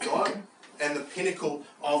creatures of God and the pinnacle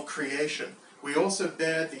of creation. We also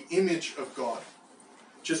bear the image of God,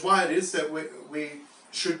 which is why it is that we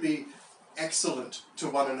should be excellent to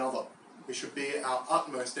one another. We should be our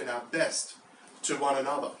utmost and our best to one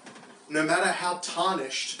another. No matter how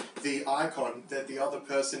tarnished the icon that the other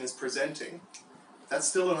person is presenting, that's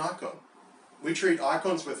still an icon. We treat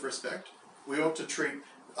icons with respect. We ought to treat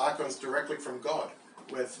icons directly from God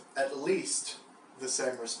with at least the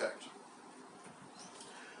same respect.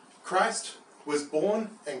 Christ was born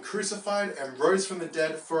and crucified and rose from the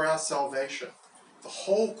dead for our salvation. The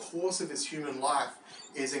whole course of his human life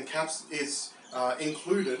is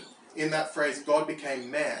included in that phrase, God became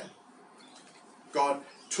man. God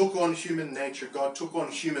took on human nature. God took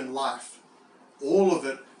on human life. All of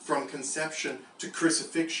it from conception to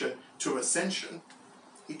crucifixion to ascension.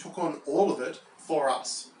 He took on all of it for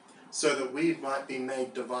us so that we might be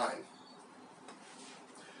made divine.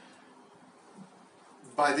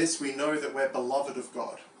 By this we know that we're beloved of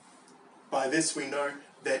God. By this we know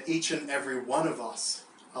that each and every one of us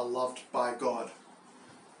are loved by God.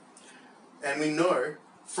 And we know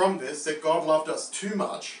from this that God loved us too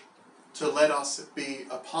much to let us be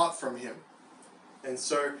apart from him. And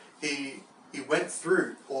so he went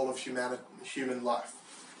through all of human life.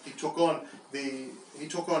 He took on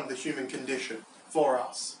the human condition for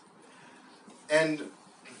us. And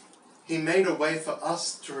he made a way for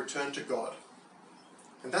us to return to God.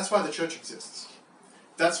 And that's why the church exists.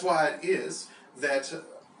 That's why it is that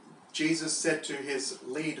Jesus said to his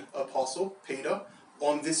lead apostle, Peter,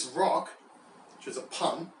 on this rock, which is a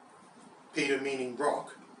pun, Peter meaning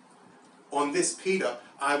rock, on this Peter,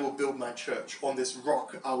 I will build my church. On this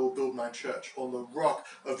rock, I will build my church. On the rock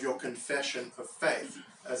of your confession of faith,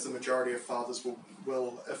 as the majority of fathers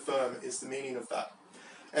will affirm is the meaning of that.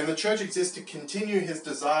 And the church exists to continue his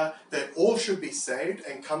desire that all should be saved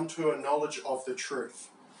and come to a knowledge of the truth.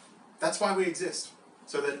 That's why we exist,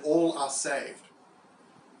 so that all are saved.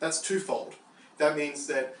 That's twofold. That means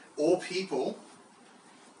that all people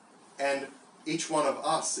and each one of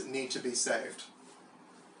us need to be saved.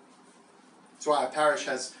 That's why our parish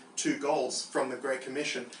has two goals from the Great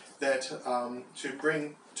Commission, that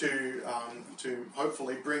to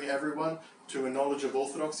hopefully bring everyone to a knowledge of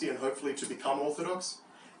orthodoxy and hopefully to become Orthodox,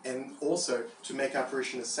 and also to make our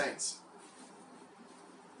parishioners saints.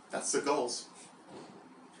 That's the goals.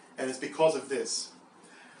 And it's because of this.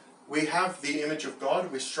 We have the image of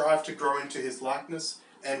God, we strive to grow into his likeness,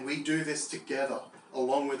 and we do this together,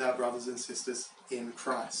 along with our brothers and sisters in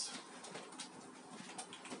Christ.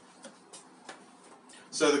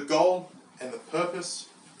 So the goal and the purpose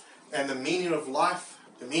and the meaning of life,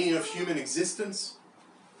 the meaning of human existence,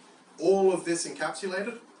 all of this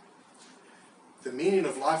encapsulated, the meaning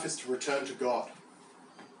of life is to return to God.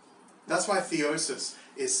 That's why theosis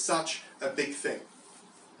is such a big thing.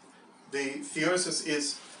 The theosis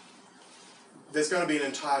is, there's going to be an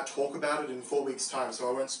entire talk about it in 4 weeks' time, so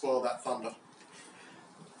I won't spoil that thunder.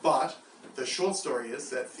 But the short story is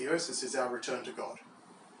that theosis is our return to God.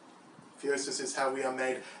 Theosis is how we are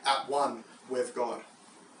made at one with God.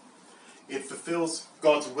 It fulfills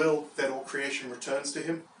God's will that all creation returns to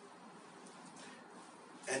him.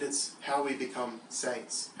 And it's how we become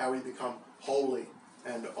saints, how we become holy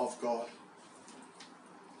and of God.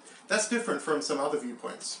 That's different from some other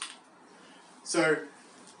viewpoints. So,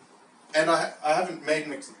 and I haven't made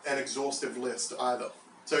an exhaustive list either.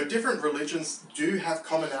 So different religions do have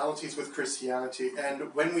commonalities with Christianity,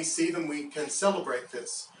 and when we see them, we can celebrate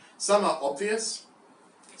this. Some are obvious.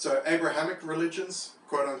 So Abrahamic religions,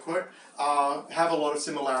 quote unquote, have a lot of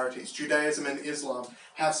similarities. Judaism and Islam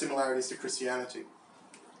have similarities to Christianity.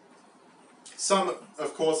 Some,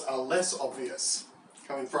 of course, are less obvious,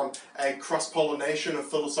 coming from a cross-pollination of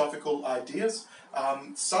philosophical ideas.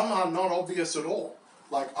 Some are not obvious at all.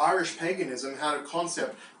 Like Irish paganism had a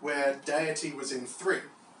concept where deity was in three.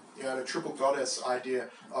 You had a triple goddess idea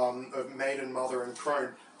of maiden, mother, and crone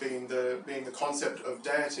being the concept of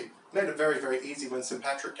deity. Made it very, very easy when St.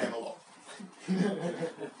 Patrick came along.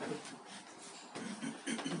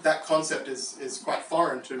 That concept is quite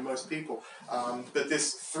foreign to most people, but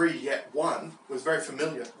this three yet one was very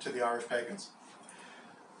familiar to the Irish pagans.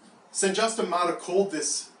 St. Justin Martyr called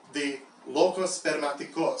this the Logos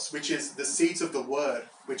spermatikos, which is the seeds of the word,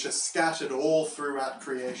 which are scattered all throughout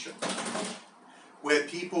creation, where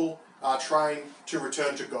people are trying to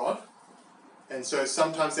return to God, and so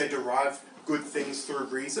sometimes they derive good things through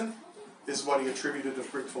reason, This is what he attributed to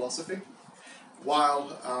Greek philosophy.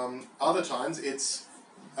 While other times it's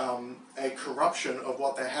a corruption of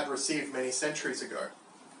what they had received many centuries ago.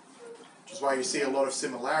 Which is why you see a lot of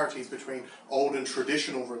similarities between old and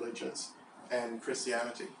traditional religions and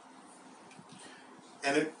Christianity.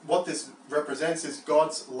 And what this represents is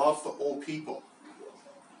God's love for all people.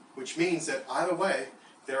 Which means that either way,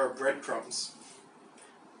 there are breadcrumbs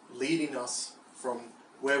leading us from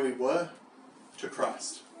where we were to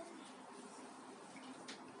Christ.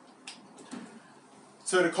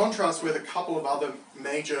 So to contrast with a couple of other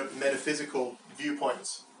major metaphysical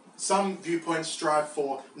viewpoints, some viewpoints strive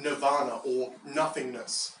for nirvana or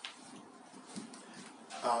nothingness.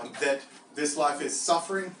 That this life is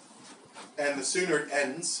suffering, and the sooner it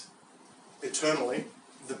ends eternally,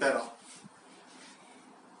 the better.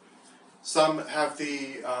 Some have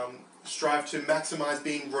the strive to maximize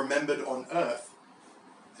being remembered on earth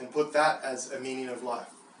and put that as a meaning of life.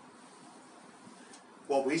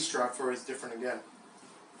 What we strive for is different again.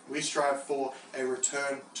 We strive for a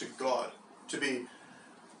return to God, to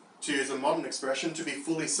use a modern expression, to be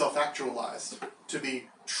fully self-actualized, to be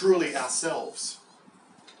truly ourselves,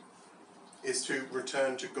 is to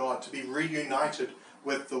return to God, to be reunited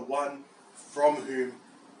with the one from whom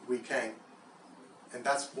we came. And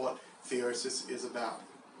that's what theosis is about.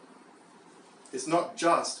 It's not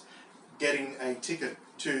just getting a ticket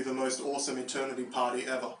to the most awesome eternity party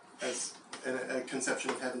ever, as a conception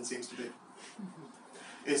of heaven seems to be.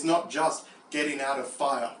 It's not just getting out of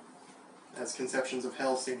fire, as conceptions of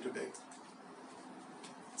hell seem to be.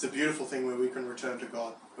 It's a beautiful thing where we can return to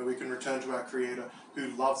God, where we can return to our Creator who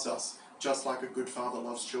loves us just like a good father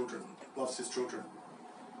loves his children.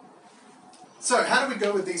 So, how do we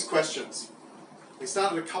go with these questions? We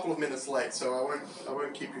started a couple of minutes late, so I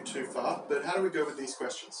won't keep you too far, but how do we go with these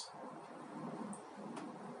questions?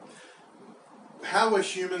 How were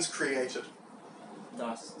humans created?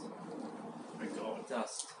 Dust. My God.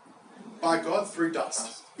 Dust. By God through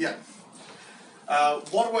dust. Yeah.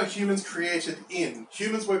 What were humans created in?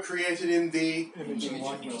 Humans were created in the... Image and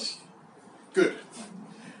likeness. Good.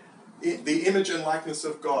 The image and likeness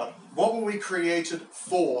of God. What were we created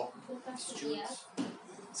for? Look after the earth.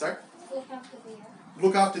 Sorry? Look after the earth.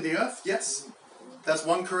 Look after the earth, yes. That's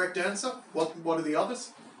one correct answer. What are the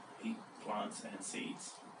others? Eat plants and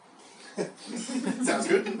seeds. Sounds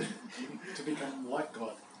good. To become like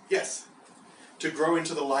God. Yes. To grow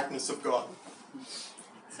into the likeness of God.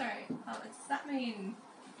 Sorry, does that mean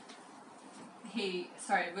we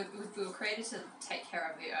were created to take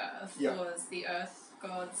care of the earth? Yeah. Was the earth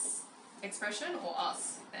God's expression or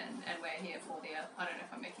us? And we're here for the earth? I don't know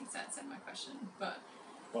if I'm making sense in my question, but...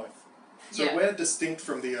 Both. So yeah. we're distinct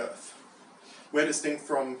from the earth. We're distinct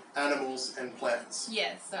from animals and plants.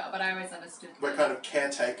 Yes, but I always understood... We're kind of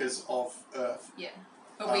caretakers of earth. Yeah.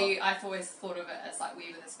 But I've always thought of it as like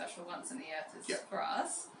we were the special ones and the earth is for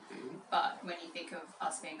us. Mm-hmm. But when you think of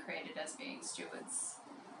us being created as being stewards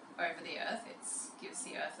over the earth, it gives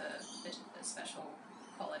the earth a special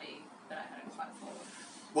quality that I hadn't quite thought of.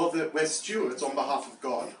 Well, we're stewards on behalf of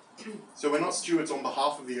God. So we're not stewards on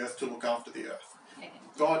behalf of the earth to look after the earth. Okay.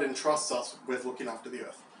 God entrusts us with looking after the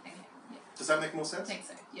earth. Okay. Yeah. Does that make more sense? I think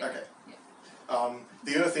so. Yeah. Okay. Yeah.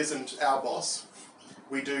 The earth isn't our boss.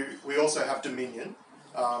 We also have dominion.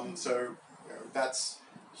 So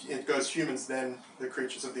it goes humans, then the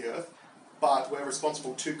creatures of the earth. But we're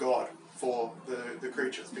responsible to God for the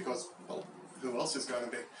creatures because, well, who else is going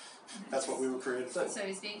to be? That's what we were created for. So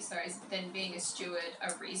is being a steward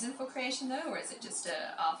a reason for creation though, or is it just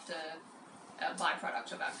a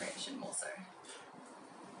byproduct of our creation more so?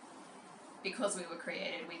 Because we were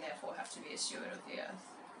created, we therefore have to be a steward of the earth.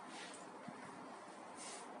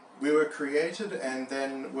 We were created and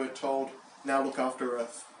then we're told, now look after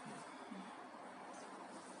earth.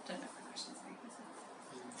 Don't know if my question's making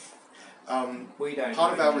sense. We don't.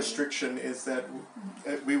 Part of know our you. restriction is that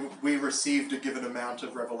we received a given amount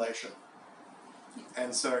of revelation.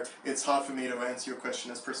 And so it's hard for me to answer your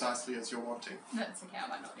question as precisely as you're wanting. No, it's okay, I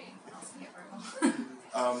might not be asking it very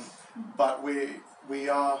well. But we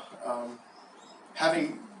are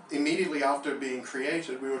having, immediately after being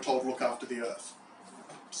created, we were told look after the earth.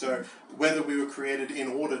 So whether we were created in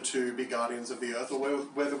order to be guardians of the earth, or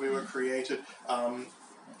whether we were created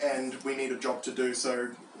and we need a job to do, so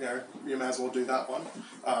you may as well do that one.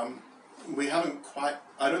 We haven't quite,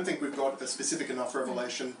 I don't think we've got a specific enough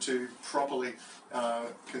revelation to properly,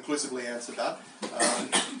 conclusively answer that.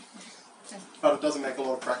 But it doesn't make a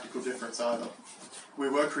lot of practical difference either. We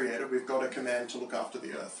were created, we've got a command to look after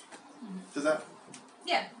the earth. Does that?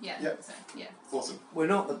 Yeah. Yep. So, yeah. Awesome. We're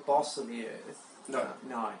not the boss of the earth. No.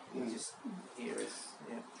 No. We're just here as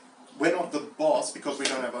we're not the boss because we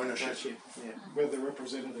don't have ownership. Ownership. Yeah. We're the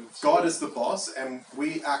representatives. God is the boss, and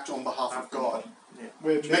we act on behalf of God,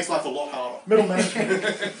 We're which makes life a lot harder. middle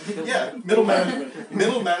management. Yeah, Middle management.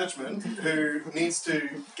 middle management who needs to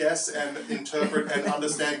guess and interpret and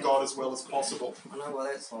understand God as well as possible. I know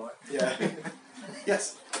what that's like. Yeah.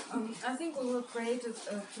 Yes. I think we were created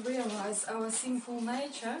to realize our sinful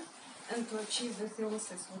nature and to achieve the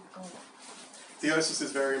theosis with God. Theosis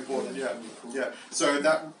is very important, yeah. Yeah. So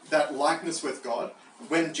that likeness with God,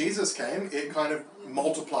 when Jesus came, it kind of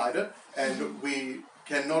multiplied it, and we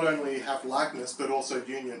can not only have likeness but also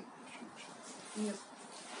union. Yep.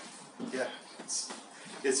 Yeah,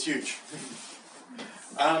 it's huge.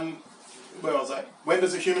 Where was I? When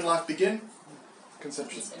does a human life begin?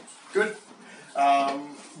 Conception. Good.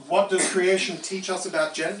 What does creation teach us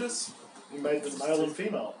about genders? You made them male and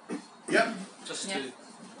female. Yep. Just Yeah. two.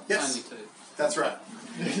 Yes. Only two. That's right.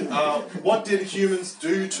 What did humans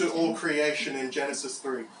do to all creation in Genesis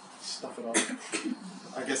 3? Stuff it up.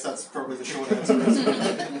 I guess that's probably the short answer, isn't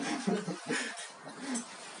it?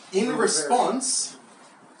 In response,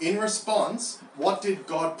 what did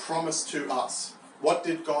God promise to us? What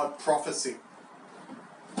did God prophesy?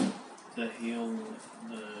 The heel,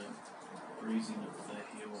 the bruising of the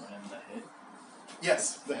heel and the head.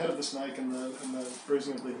 Yes. The head of the snake and the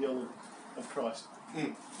bruising of the heel of Christ.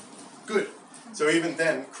 Good. So even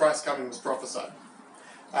then, Christ's coming was prophesied.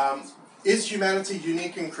 Is humanity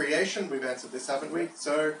unique in creation? We've answered this, haven't we?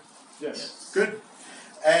 So, Yes. good.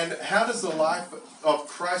 And how does the life of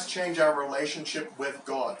Christ change our relationship with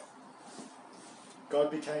God?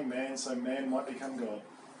 God became man so man might become God.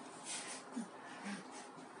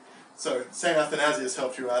 So, St. Athanasius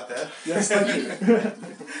helped you out there. Yes, thank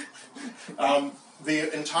you.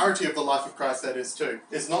 The entirety of the life of Christ, that is too.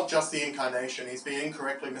 It's not just the incarnation. He's been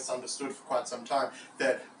incorrectly misunderstood for quite some time.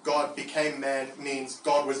 That God became man means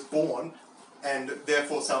God was born, and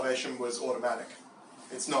therefore salvation was automatic.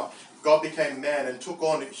 It's not. God became man and took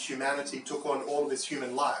on humanity, took on all of his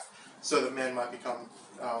human life, so that man might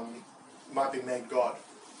be made God.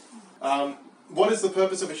 What is the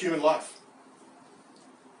purpose of a human life?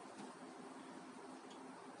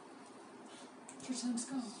 To sense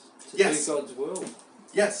God. To Yes. do God's will.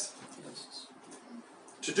 Yes. Yes.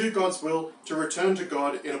 To do God's will, to return to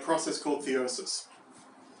God in a process called theosis.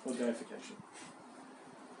 Or deification.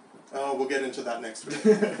 We'll get into that next week.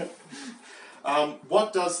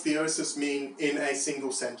 What does theosis mean in a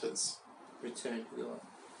single sentence? Return to God.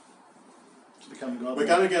 To become God. We're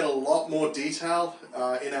going to get a lot more detail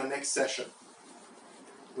in our next session.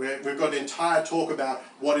 We've got an entire talk about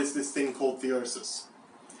what is this thing called theosis.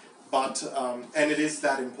 But, and it is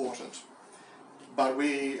that important. But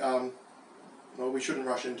we shouldn't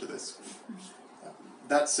rush into this.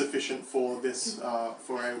 That's sufficient for this,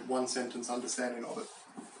 for a one-sentence understanding of it.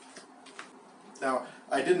 Now,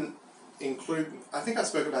 I didn't include, I think I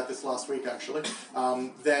spoke about this last week actually,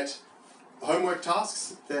 that homework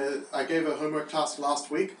tasks, I gave a homework task last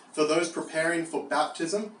week. For those preparing for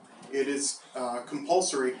baptism, it is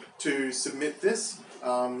compulsory to submit this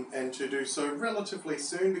and to do so relatively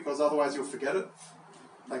soon, because otherwise you'll forget it.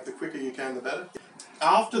 Like, the quicker you can, the better.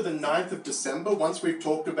 After the 9th of December, once we've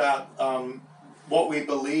talked about what we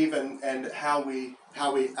believe and how we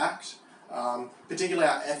act, particularly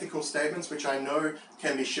our ethical statements, which I know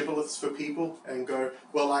can be shibboleths for people, and go,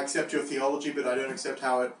 well, I accept your theology, but I don't accept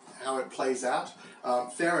how it plays out.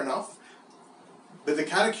 Fair enough. But the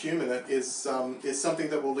catechumenate is something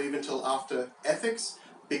that we'll leave until after ethics,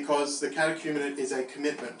 because the catechumenate is a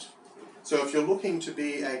commitment. So if you're looking to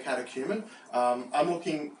be a catechumen, I'm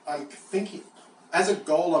thinking, as a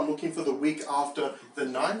goal, I'm looking for the week after the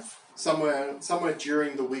 9th, somewhere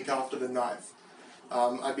during the week after the 9th.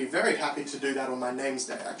 I'd be very happy to do that on my name's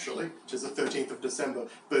day, actually, which is the 13th of December,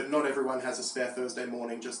 but not everyone has a spare Thursday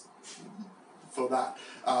morning just for that.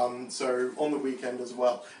 So on the weekend as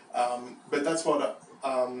well. But that's what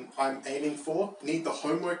I'm aiming for. Need the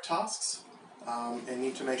homework tasks, and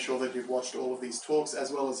need to make sure that you've watched all of these talks,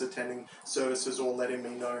 as well as attending services or letting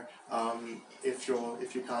me know if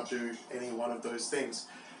you can't do any one of those things.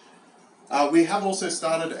 We have also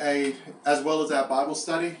started as well as our Bible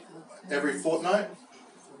study every fortnight.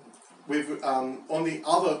 We've on the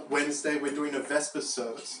other Wednesday we're doing a Vespers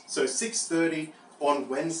service. So 6:30 on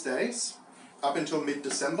Wednesdays up until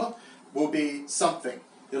mid-December will be something.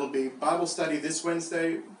 It'll be Bible study this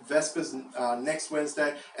Wednesday, Vespers next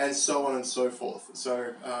Wednesday, and so on and so forth.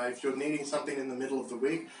 So if you're needing something in the middle of the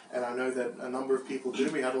week, and I know that a number of people do,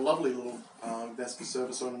 we had a lovely little Vespers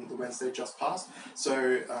service on the Wednesday just past.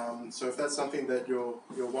 So if that's something that you're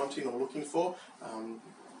wanting or looking for,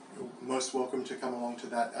 you're most welcome to come along to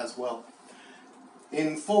that as well.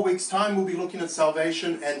 In 4 weeks' time, we'll be looking at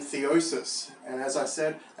salvation and theosis. And as I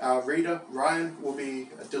said, our reader, Ryan, will be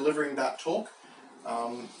delivering that talk.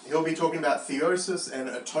 He'll be talking about theosis and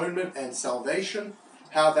atonement and salvation,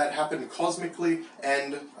 how that happened cosmically,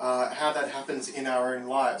 and how that happens in our own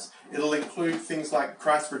lives. It'll include things like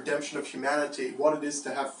Christ's redemption of humanity, what it is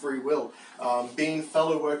to have free will, being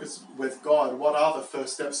fellow workers with God, what are the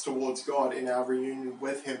first steps towards God in our reunion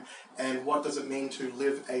with Him, and what does it mean to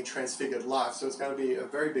live a transfigured life. So it's going to be a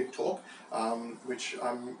very big talk, which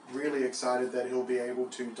I'm really excited that he'll be able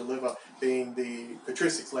to deliver, being the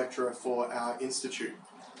patristics lecturer for our institute.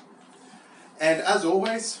 And as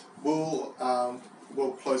always, we'll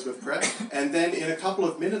close with prayer, and then in a couple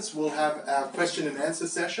of minutes we'll have our question and answer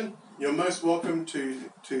session. You're most welcome to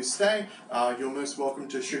stay. You're most welcome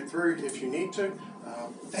to shoot through if you need to.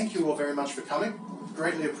 Thank you all very much for coming.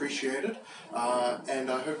 Greatly appreciated. And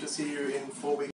I hope to see you in 4 weeks.